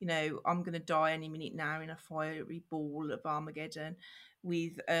 I'm going to die any minute now in a fiery ball of Armageddon,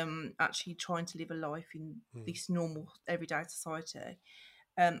 with actually trying to live a life in this normal everyday society.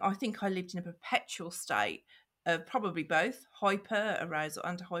 I think I lived in a perpetual state of probably both hyper-arousal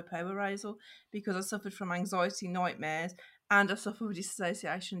and hypo-arousal, because I suffered from anxiety, nightmares, and I suffer with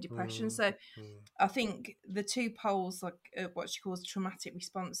dissociation and depression. So I think the two poles, like what she calls traumatic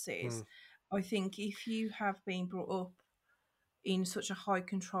responses, I think if you have been brought up in such a high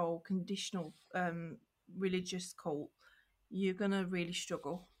control, conditional religious cult, you're going to really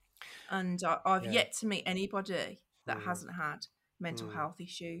struggle. And I've yet to meet anybody that hasn't had mental health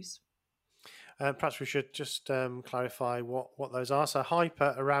issues. Perhaps we should just clarify what those are. So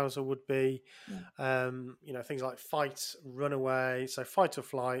hyper-arousal would be, things like fight, run away, so fight or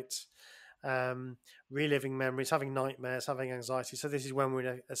flight, reliving memories, having nightmares, having anxiety. So this is when we're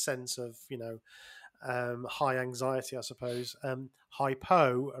in a sense of, high anxiety, I suppose.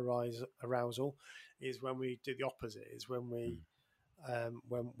 Hypo-arousal is when we do the opposite, is when we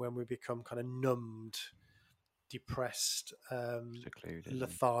when we become kind of numbed, depressed,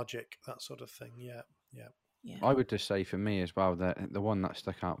 lethargic, that sort of thing. Yeah. I would just say for me as well that the one that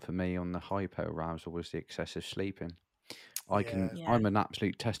stuck out for me on the hypo-arousal was the excessive sleeping. I'm an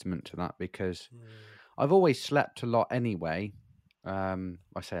absolute testament to that, because I've always slept a lot anyway. I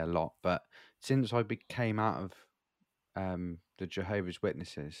say a lot, but since I came out of the Jehovah's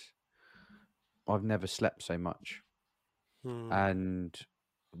Witnesses, I've never slept so much. And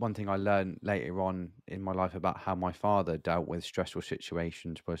one thing I learned later on in my life about how my father dealt with stressful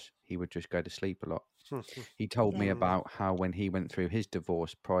situations was he would just go to sleep a lot. He told me about how when he went through his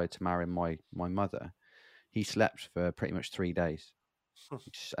divorce prior to marrying my mother, he slept for pretty much 3 days.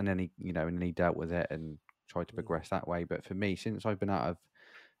 And then he dealt with it and tried to progress that way. But for me, since I've been out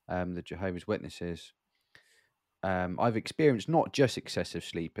of the Jehovah's Witnesses, I've experienced not just excessive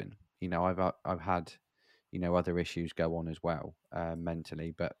sleeping. I've had other issues go on as well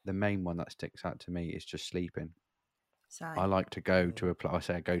mentally, but the main one that sticks out to me is just sleeping. I like to go to a place.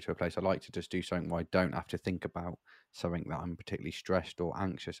 I go to a place. I like to just do something where I don't have to think about something that I'm particularly stressed or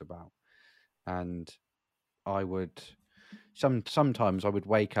anxious about. And I would sometimes I would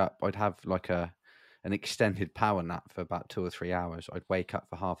wake up. I'd have like an extended power nap for about 2 or 3 hours. I'd wake up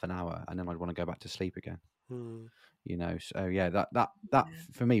for half an hour, and then I'd want to go back to sleep again. So that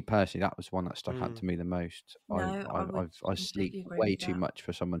for me personally, that was one that stuck out to me the most. I sleep way too much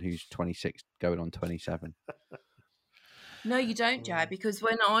for someone who's 26 going on 27. No, you don't, Jay, because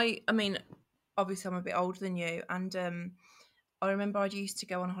when obviously I'm a bit older than you, and I remember I used to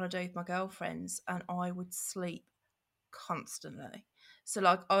go on holiday with my girlfriends, and I would sleep constantly. So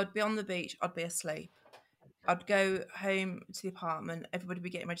like I'd be on the beach, I'd be asleep. I'd go home to the apartment, everybody would be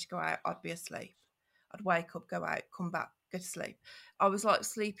getting ready to go out, I'd be asleep. I'd wake up, go out, come back, go to sleep. I was like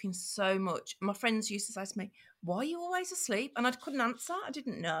sleeping so much. My friends used to say to me, "Why are you always asleep?" And I couldn't answer. I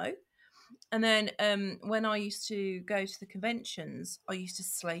didn't know. And then when I used to go to the conventions, I used to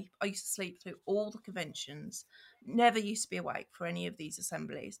sleep. I used to sleep through all the conventions. Never used to be awake for any of these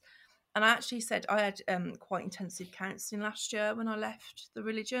assemblies. And I actually said I had quite intensive counselling last year when I left the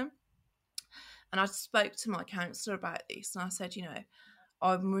religion. And I spoke to my counsellor about this, and I said,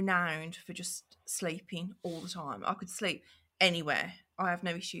 I'm renowned for just sleeping all the time. I could sleep anywhere. I have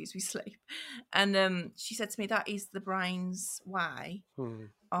no issues with sleep. And she said to me, that is the brain's way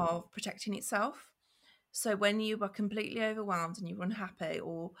of protecting itself. So when you are completely overwhelmed and you're unhappy,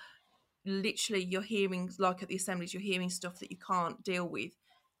 or literally you're hearing, like at the assemblies, you're hearing stuff that you can't deal with,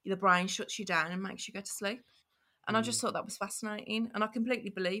 the brain shuts you down and makes you go to sleep. And I just thought that was fascinating. And I completely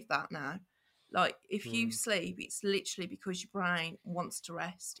believe that now. Like, if you sleep, it's literally because your brain wants to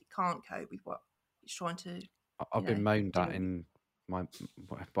rest. It can't cope with what it's trying to. I've been moaned at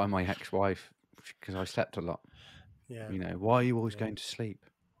by my ex-wife because I slept a lot. Yeah. Why are you always going to sleep?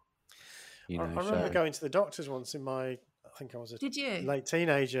 I remember going to the doctors once in I think I was a late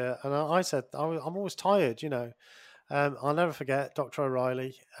teenager, and I said, I'm always tired, I'll never forget Dr.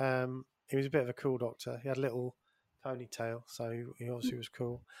 O'Reilly. He was a bit of a cool doctor. He had a little ponytail, so he obviously was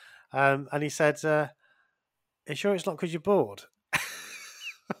cool. And he said, "Are you sure it's not because you're bored?"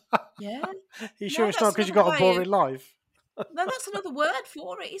 Yeah. Are you sure it's not because you've got a boring life? No, that's another word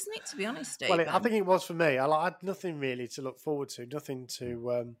for it, isn't it? To be honest, Steve. Well, I think it was for me. I had nothing really to look forward to. Nothing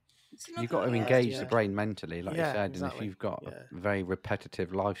to. You've got to engage the brain mentally, like you said. Exactly. And if you've got a very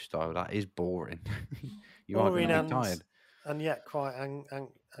repetitive lifestyle, that is boring. You are going to be tired. And yet quite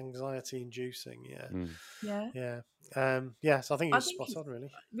anxiety-inducing, Yeah. So I think it's spot on,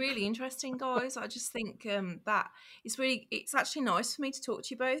 really. Really interesting, guys. I just think that it's actually nice for me to talk to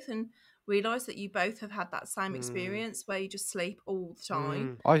you both and realise that you both have had that same experience where you just sleep all the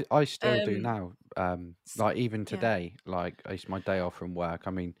time. I still do now. Like even today, like it's my day off from work.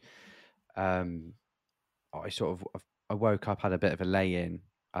 I mean, I woke up, had a bit of a lay-in,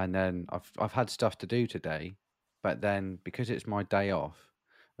 and then I've had stuff to do today. But then, because it's my day off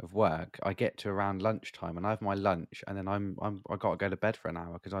of work, I get to around lunchtime and I have my lunch, and then I got to go to bed for an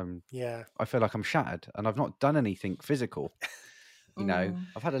hour because I feel like I'm shattered and I've not done anything physical.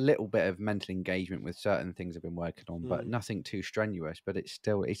 I've had a little bit of mental engagement with certain things I've been working on, but nothing too strenuous. But it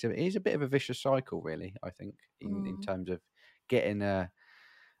is a bit of a vicious cycle, really. I think in terms of getting a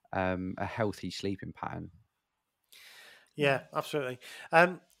healthy sleeping pattern. Yeah, absolutely.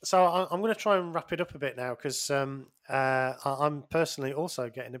 So I'm going to try and wrap it up a bit now because I'm personally also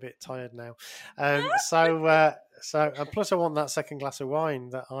getting a bit tired now. So and plus I want that second glass of wine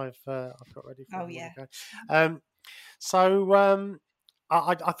that I've got ready for. Oh yeah.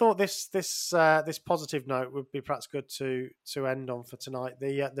 I thought this positive note would be perhaps good to end on for tonight.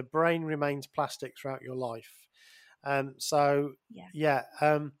 The brain remains plastic throughout your life. I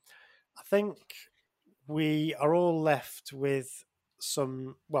think we are all left with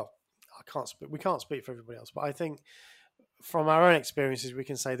some. Well, we can't speak for everybody else, but I think from our own experiences, we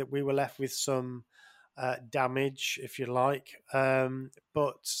can say that we were left with some damage, if you like.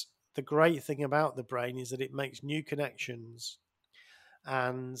 But the great thing about the brain is that it makes new connections,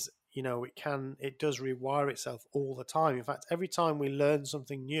 and it does rewire itself all the time. In fact, every time we learn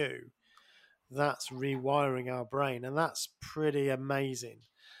something new, that's rewiring our brain, and that's pretty amazing.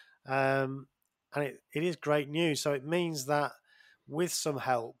 And it is great news. So it means that with some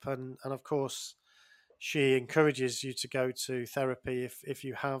help, and of course, she encourages you to go to therapy if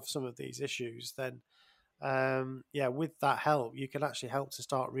you have some of these issues, then with that help, you can actually help to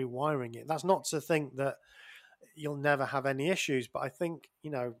start rewiring it. That's not to think that you'll never have any issues, but I think,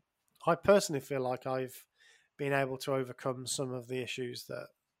 I personally feel like I've been able to overcome some of the issues that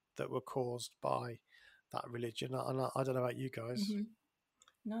were caused by that religion. And I don't know about you guys. Mm-hmm.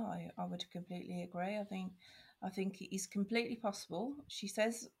 No, I would completely agree. I think it is completely possible. She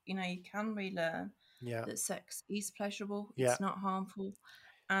says, you can relearn that sex is pleasurable. It's not harmful.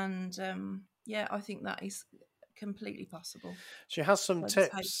 And I think that is completely possible. She has some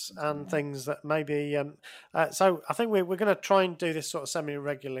tips and things that maybe. So I think we're going to try and do this sort of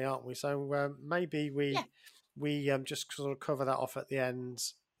semi-regularly, aren't we? So maybe we just sort of cover that off at the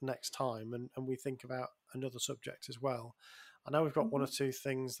end next time, and we think about another subject as well. I know we've got one or two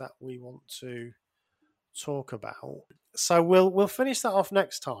things that we want to talk about, so we'll finish that off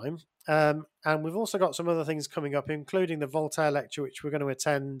next time. And we've also got some other things coming up, including the Voltaire lecture, which we're going to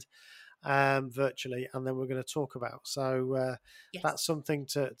attend virtually, and then we're going to talk about. So that's something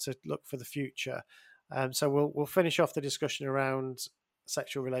to look for the future. So we'll finish off the discussion around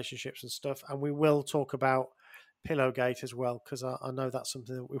sexual relationships and stuff, and we will talk about Pillowgate as well, because I know that's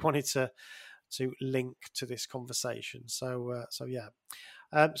something that we wanted to to link to this conversation. So yeah.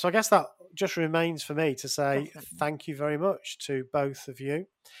 So I guess that just remains for me to say thank you very much to both of you.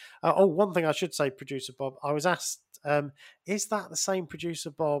 One thing I should say, Producer Bob, I was asked, is that the same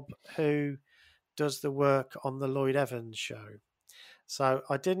Producer Bob who does the work on the Lloyd Evans show? So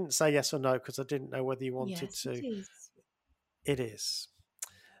I didn't say yes or no because I didn't know whether you wanted to. It is. It is.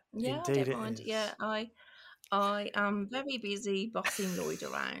 Yeah, indeed, I don't mind. Is. Yeah, I am very busy bossing Lloyd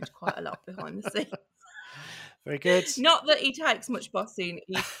around quite a lot behind the scenes. Very good. Not that he takes much bossing.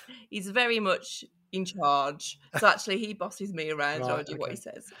 He's very much in charge. So actually, he bosses me around. Right, I do what he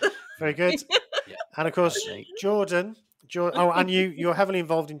says. Very good. Yeah. And of course, Jordan. And you're heavily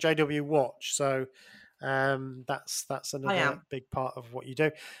involved in JW Watch. So that's another big part of what you do.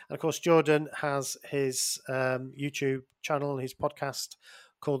 And of course, Jordan has his YouTube channel, his podcast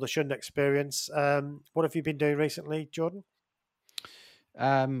called The Shund Experience. What have you been doing recently, Jordan?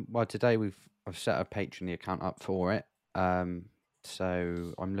 Well, today I've set a Patreon account up for it.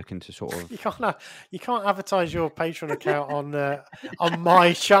 So I'm looking to sort of. You can't advertise your Patreon account on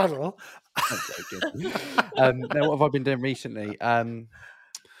my channel. No, what have I been doing recently?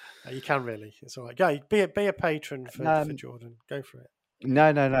 You can really. It's all right. Go be a patron for Jordan. Go for it. No.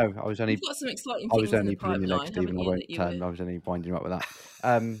 I was only. You've got some exciting things in the pipeline, haven't you? I was only winding up with that.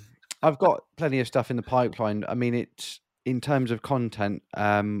 I've got plenty of stuff in the pipeline. I mean, it's in terms of content.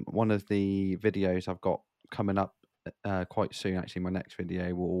 One of the videos I've got coming up quite soon. Actually, my next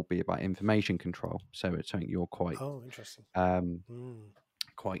video will all be about information control. So it's something you're quite interesting.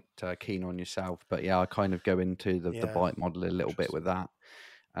 Quite keen on yourself. But yeah, I kind of go into the bite model a little bit with that,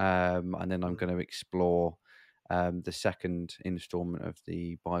 and then I'm going to explore the second installment of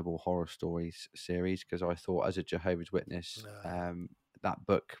the Bible Horror Stories series, because I thought, as a Jehovah's Witness, that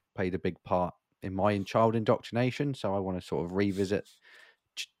book played a big part in my child indoctrination. So I want to sort of revisit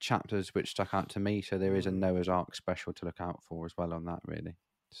chapters which stuck out to me. So there is a Noah's Ark special to look out for as well on that, really.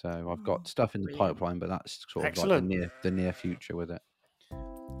 So I've got stuff in the pipeline, but that's sort of like the near future with it.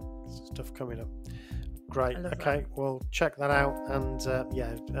 Stuff coming up. Great. Okay, well, check that out, and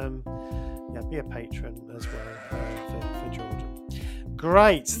be a patron as well for Jordan.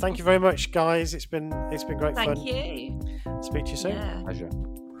 Great. Thank you very much, guys. It's been great fun. Thank you. Speak to you soon. Yeah. Pleasure.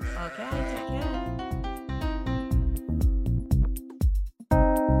 Okay. Take care.